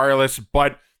to have the wireless?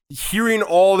 But hearing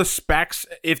all the specs,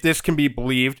 if this can be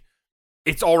believed,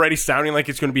 it's already sounding like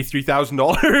it's going to be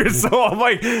 $3,000. So I'm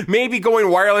like, maybe going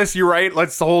wireless, you're right.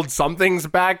 Let's hold some things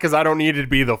back, because I don't need it to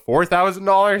be the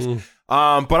 $4,000.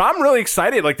 But I'm really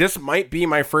excited. Like, this might be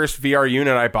my first VR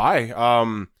unit I buy.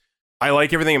 I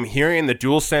like everything I'm hearing, the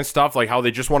DualSense stuff, like how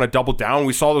they just want to double down.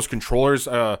 We saw those controllers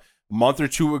a month or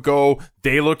two ago.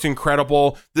 They looked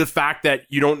incredible. The fact that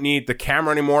you don't need the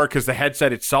camera anymore because the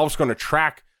headset itself is going to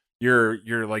track your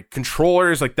like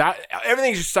controllers, like that.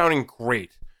 Everything's just sounding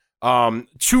great.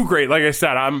 Too great. Like I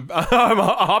said, I'm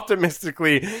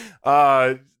optimistically,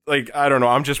 like, I don't know.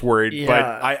 I'm just worried, but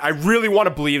I really want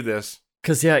to believe this.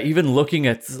 Because, even looking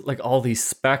at like all these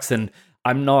specs, and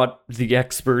I'm not the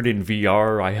expert in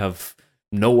VR. I have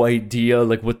no idea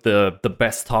like what the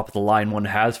best top of the line one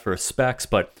has for specs,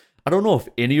 but I don't know if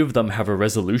any of them have a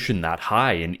resolution that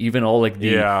high, and even all like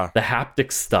the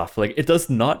haptic stuff. Like it does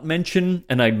not mention,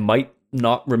 and I might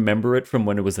not remember it from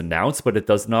when it was announced, but it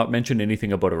does not mention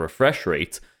anything about a refresh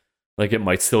rate. Like it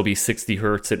might still be 60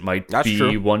 hertz, it might be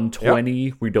true. 120.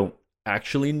 Yep. We don't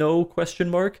actually know, question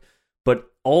mark.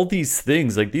 But all these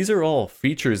things, like these are all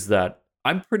features that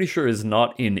I'm pretty sure is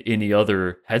not in any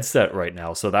other headset right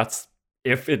now. So that's,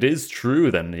 if it is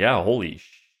true, then yeah, holy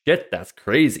shit, that's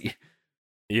crazy.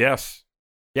 Yes.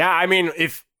 Yeah, I mean,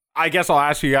 I guess I'll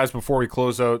ask you guys before we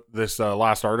close out this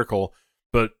last article,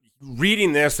 but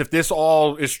reading this, if this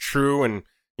all is true and,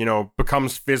 you know,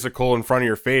 becomes physical in front of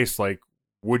your face, like,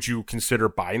 would you consider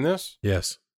buying this?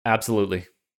 Yes. Absolutely.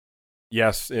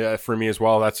 Yes, for me as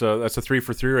well. That's a 3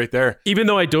 for 3 right there. Even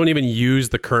though I don't even use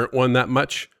the current one that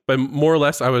much, but more or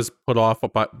less I was put off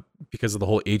about because of the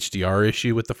whole HDR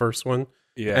issue with the first one.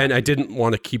 Yeah. And I didn't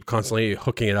want to keep constantly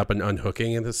hooking it up and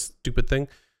unhooking in this stupid thing.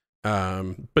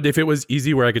 But if it was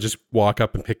easy where I could just walk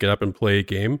up and pick it up and play a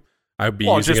game, I'd be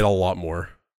using it a lot more.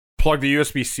 Plug the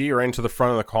USB-C right into the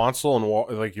front of the console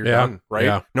and you're done, right?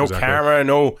 Yeah, no exactly. Camera,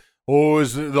 no,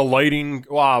 is the lighting,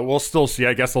 we'll still see.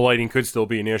 I guess the lighting could still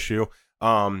be an issue.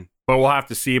 But we'll have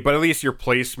to see. But at least your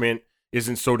placement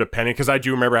isn't so dependent, because I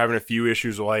do remember having a few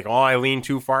issues with like, I lean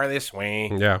too far this way.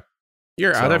 Yeah.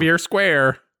 You're out of your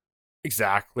square.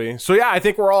 Exactly. So yeah, I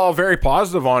think we're all very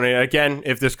positive on it. Again,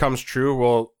 if this comes true,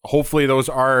 well, hopefully those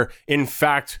are in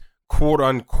fact quote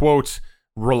unquote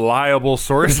reliable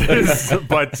sources.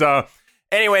 But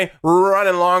anyway, we're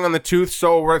running long on the tooth,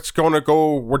 so we're done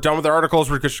with the articles.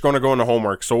 We're just going to go into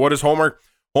homework. So what is homework?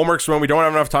 Homework's when we don't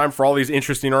have enough time for all these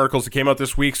interesting articles that came out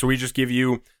this week, so we just give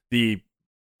you the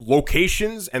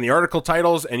locations and the article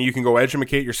titles, and you can go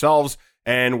educate yourselves,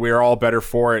 and we're all better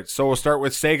for it. So we'll start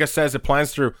with Sega says it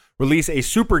plans to release a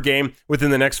super game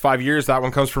within the next 5 years. That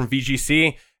one comes from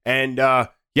VGC. And yeah,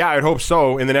 I'd hope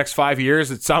so. In the next 5 years,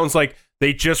 it sounds like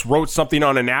they just wrote something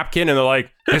on a napkin and they're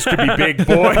like, this could be big,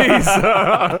 boys.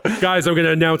 Guys, I'm going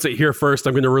to announce it here first.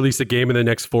 I'm going to release a game in the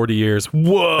next 40 years.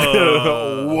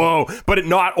 Whoa. Whoa. But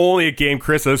not only a game,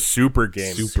 Chris, a super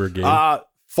game. Super game.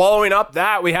 Following up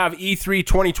that, we have E3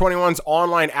 2021's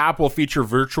online app will feature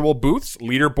virtual booths,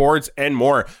 leaderboards, and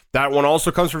more. That one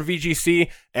also comes from VGC.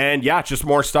 And yeah, just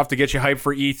more stuff to get you hyped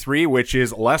for E3, which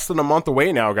is less than a month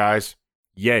away now, guys.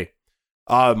 Yay.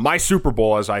 My Super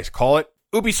Bowl, as I call it.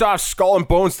 Ubisoft's Skull and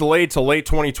Bones delayed till late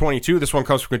 2022. This one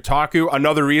comes from Kotaku.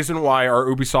 Another reason why our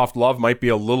Ubisoft love might be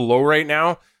a little low right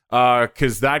now,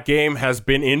 because that game has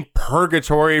been in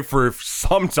purgatory for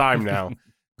some time now.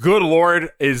 Good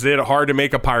Lord, is it hard to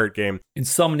make a pirate game.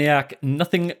 Insomniac,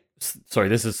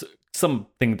 this is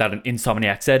something that an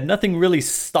Insomniac said, nothing really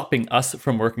stopping us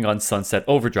from working on Sunset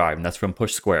Overdrive, and that's from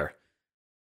Push Square.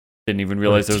 Didn't even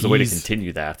realize there was a way to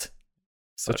continue that.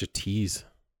 Such a tease.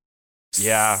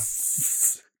 Yeah.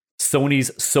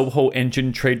 Sony's Soho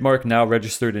Engine trademark now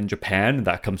registered in Japan.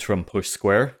 That comes from Push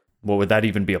Square. What would that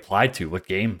even be applied to? What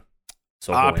game?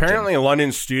 Apparently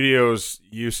London Studios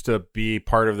used to be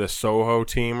part of the Soho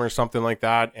team or something like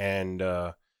that. And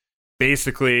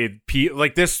basically,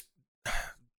 like this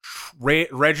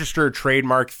registered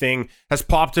trademark thing has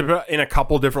popped up in a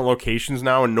couple different locations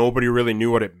now, and nobody really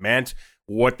knew what it meant,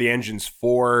 what the engine's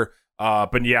for.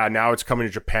 But yeah, now it's coming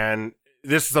to Japan.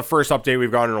 This is the first update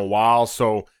we've gotten in a while,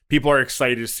 so people are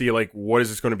excited to see, like, what is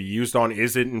this going to be used on?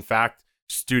 Is it, in fact,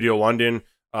 Studio London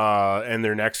and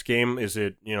their next game? Is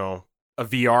it, a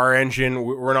VR engine?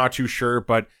 We're not too sure,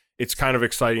 but it's kind of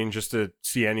exciting just to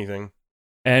see anything.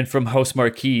 And from House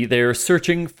Marquee, they're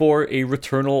searching for a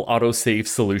Returnal autosave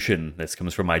solution. This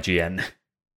comes from IGN.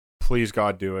 Please,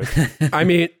 God, do it. I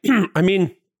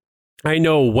mean, I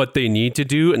know what they need to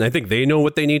do, and I think they know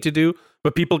what they need to do,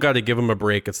 but people got to give them a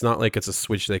break. It's not like it's a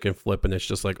switch they can flip and it's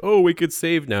just like, oh, we could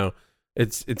save now.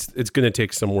 It's going to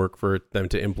take some work for them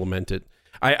to implement it.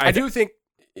 I do think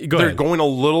they're going a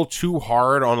little too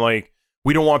hard on, like,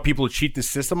 we don't want people to cheat the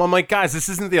system. I'm like, guys, this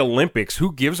isn't the Olympics.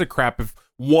 Who gives a crap if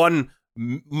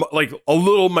like a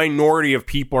little minority of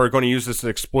people are going to use this to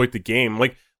exploit the game?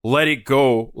 Like, let it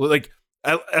go. Like,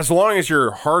 as long as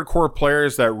you're hardcore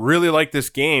players that really like this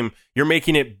game, you're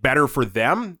making it better for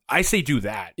them, I say do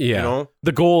that. Yeah.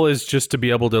 The goal is just to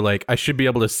be able to, like, I should be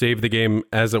able to save the game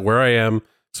as where I am.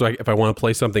 So if I want to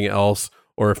play something else,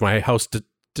 or if my house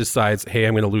decides, hey,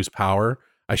 I'm going to lose power,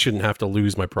 I shouldn't have to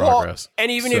lose my progress. Well,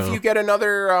 and even if you get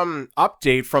another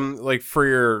update from, like, for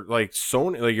your, like,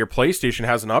 Sony, like your PlayStation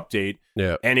has an update,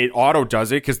 and it auto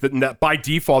does it, because by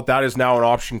default that is now an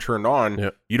option turned on. Yeah.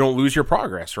 You don't lose your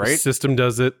progress, right? The system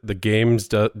does it. The games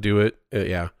do it.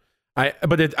 Yeah. I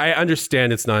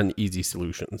understand it's not an easy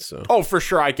solution. So. Oh, for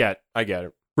sure, I get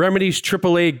it. Remedy's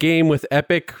AAA game with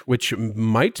Epic, which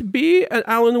might be an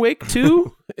Alan Wake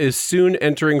 2, is soon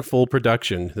entering full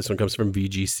production. This one comes from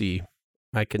VGC.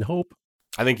 I can hope.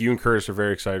 I think you and Curtis are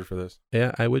very excited for this.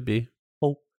 Yeah, I would be.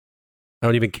 Oh, I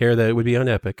don't even care that it would be on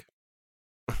Epic.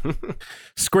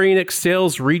 Square Enix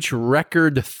sales reach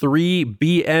record 3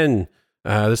 BN.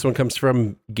 This one comes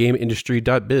from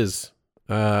GameIndustry.biz.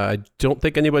 I don't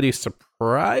think anybody's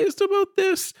surprised about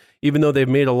this, even though they've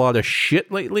made a lot of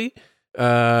shit lately.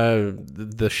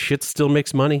 The shit still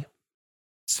makes money.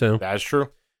 So that's true.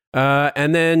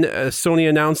 And then Sony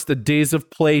announced the Days of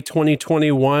Play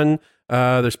 2021.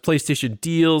 There's PlayStation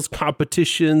deals,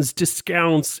 competitions,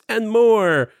 discounts, and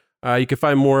more. You can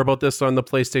find more about this on the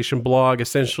PlayStation blog.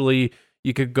 Essentially,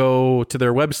 you could go to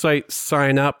their website,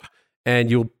 sign up, and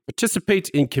you'll participate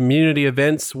in community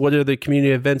events. What are the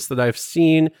community events that I've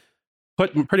seen?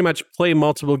 Pretty much play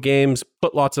multiple games,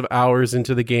 put lots of hours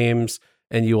into the games,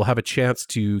 and you will have a chance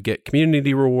to get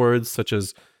community rewards such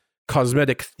as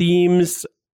cosmetic themes,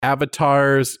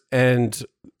 avatars, and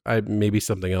maybe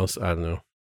something else. I don't know.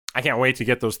 I can't wait to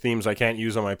get those themes I can't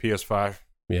use on my PS5.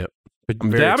 Yeah. But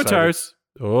the avatars.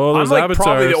 Oh, I'm like avatars.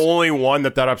 Probably the only one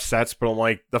that upsets, but I'm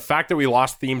like, the fact that we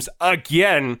lost themes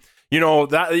again,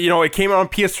 it came out on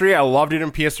PS3. I loved it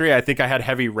in PS3. I think I had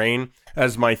Heavy Rain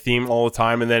as my theme all the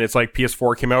time. And then it's like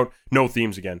PS4 came out, no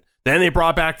themes again. Then they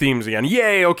brought back themes again.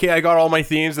 Yay, okay, I got all my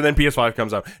themes. And then PS5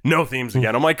 comes out, no themes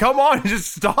again. I'm like, come on,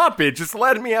 just stop it. Just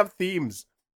let me have themes.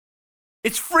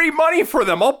 It's free money for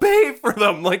them. I'll pay for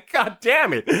them. Like, god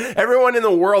damn it. Everyone in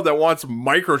the world that wants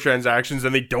microtransactions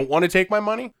and they don't want to take my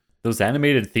money. Those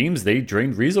animated themes, they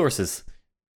drained resources.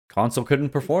 Console couldn't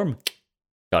perform.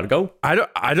 Gotta go.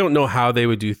 I don't know how they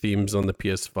would do themes on the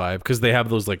PS5 because they have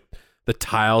those like the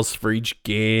tiles for each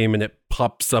game and it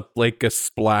pops up like a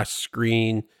splash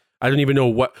screen. I don't even know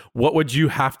what would you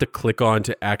have to click on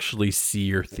to actually see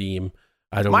your theme.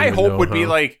 I don't. My even hope know would how. be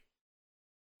like,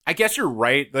 I guess you're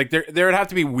right. Like there would have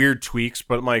to be weird tweaks,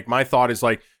 but like my thought is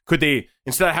like, could they,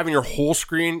 instead of having your whole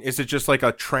screen, is it just like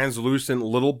a translucent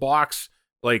little box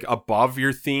like above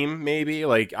your theme? Maybe,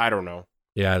 like, I don't know.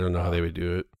 Yeah, I don't know how they would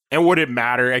do it. And would it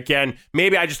matter? Again,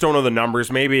 maybe I just don't know the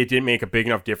numbers. Maybe it didn't make a big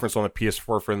enough difference on the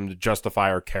PS4 for them to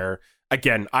justify or care.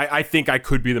 Again, I think I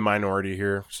could be the minority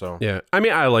here. So yeah, I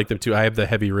mean, I like them too. I have the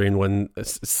Heavy Rain one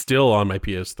still on my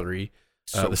PS3.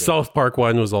 The South Park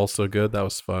one was also good. That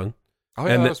was fun. Oh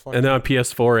yeah, that was fun. And then on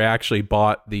PS4, I actually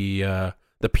bought the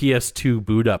PS2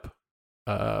 boot up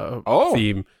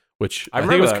theme, which I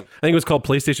think it was called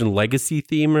PlayStation Legacy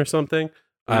theme or something.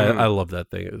 I love that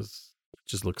thing. It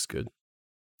just looks good.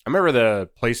 I remember the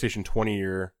PlayStation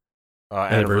 20-year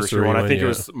anniversary one. I think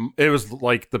it was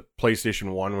like the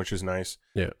PlayStation 1, which is nice.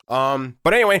 Yeah.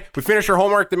 But anyway, we finished our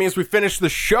homework. That means we finished the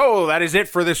show. That is it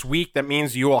for this week. That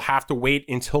means you will have to wait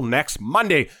until next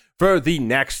Monday for the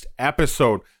next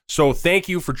episode. So thank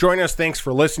you for joining us. Thanks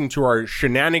for listening to our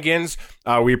shenanigans.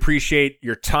 We appreciate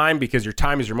your time because your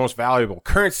time is your most valuable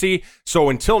currency. So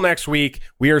until next week,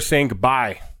 we are saying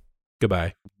goodbye.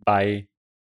 Goodbye. Bye.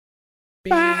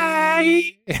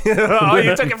 Bye. Oh,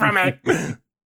 you took it from me.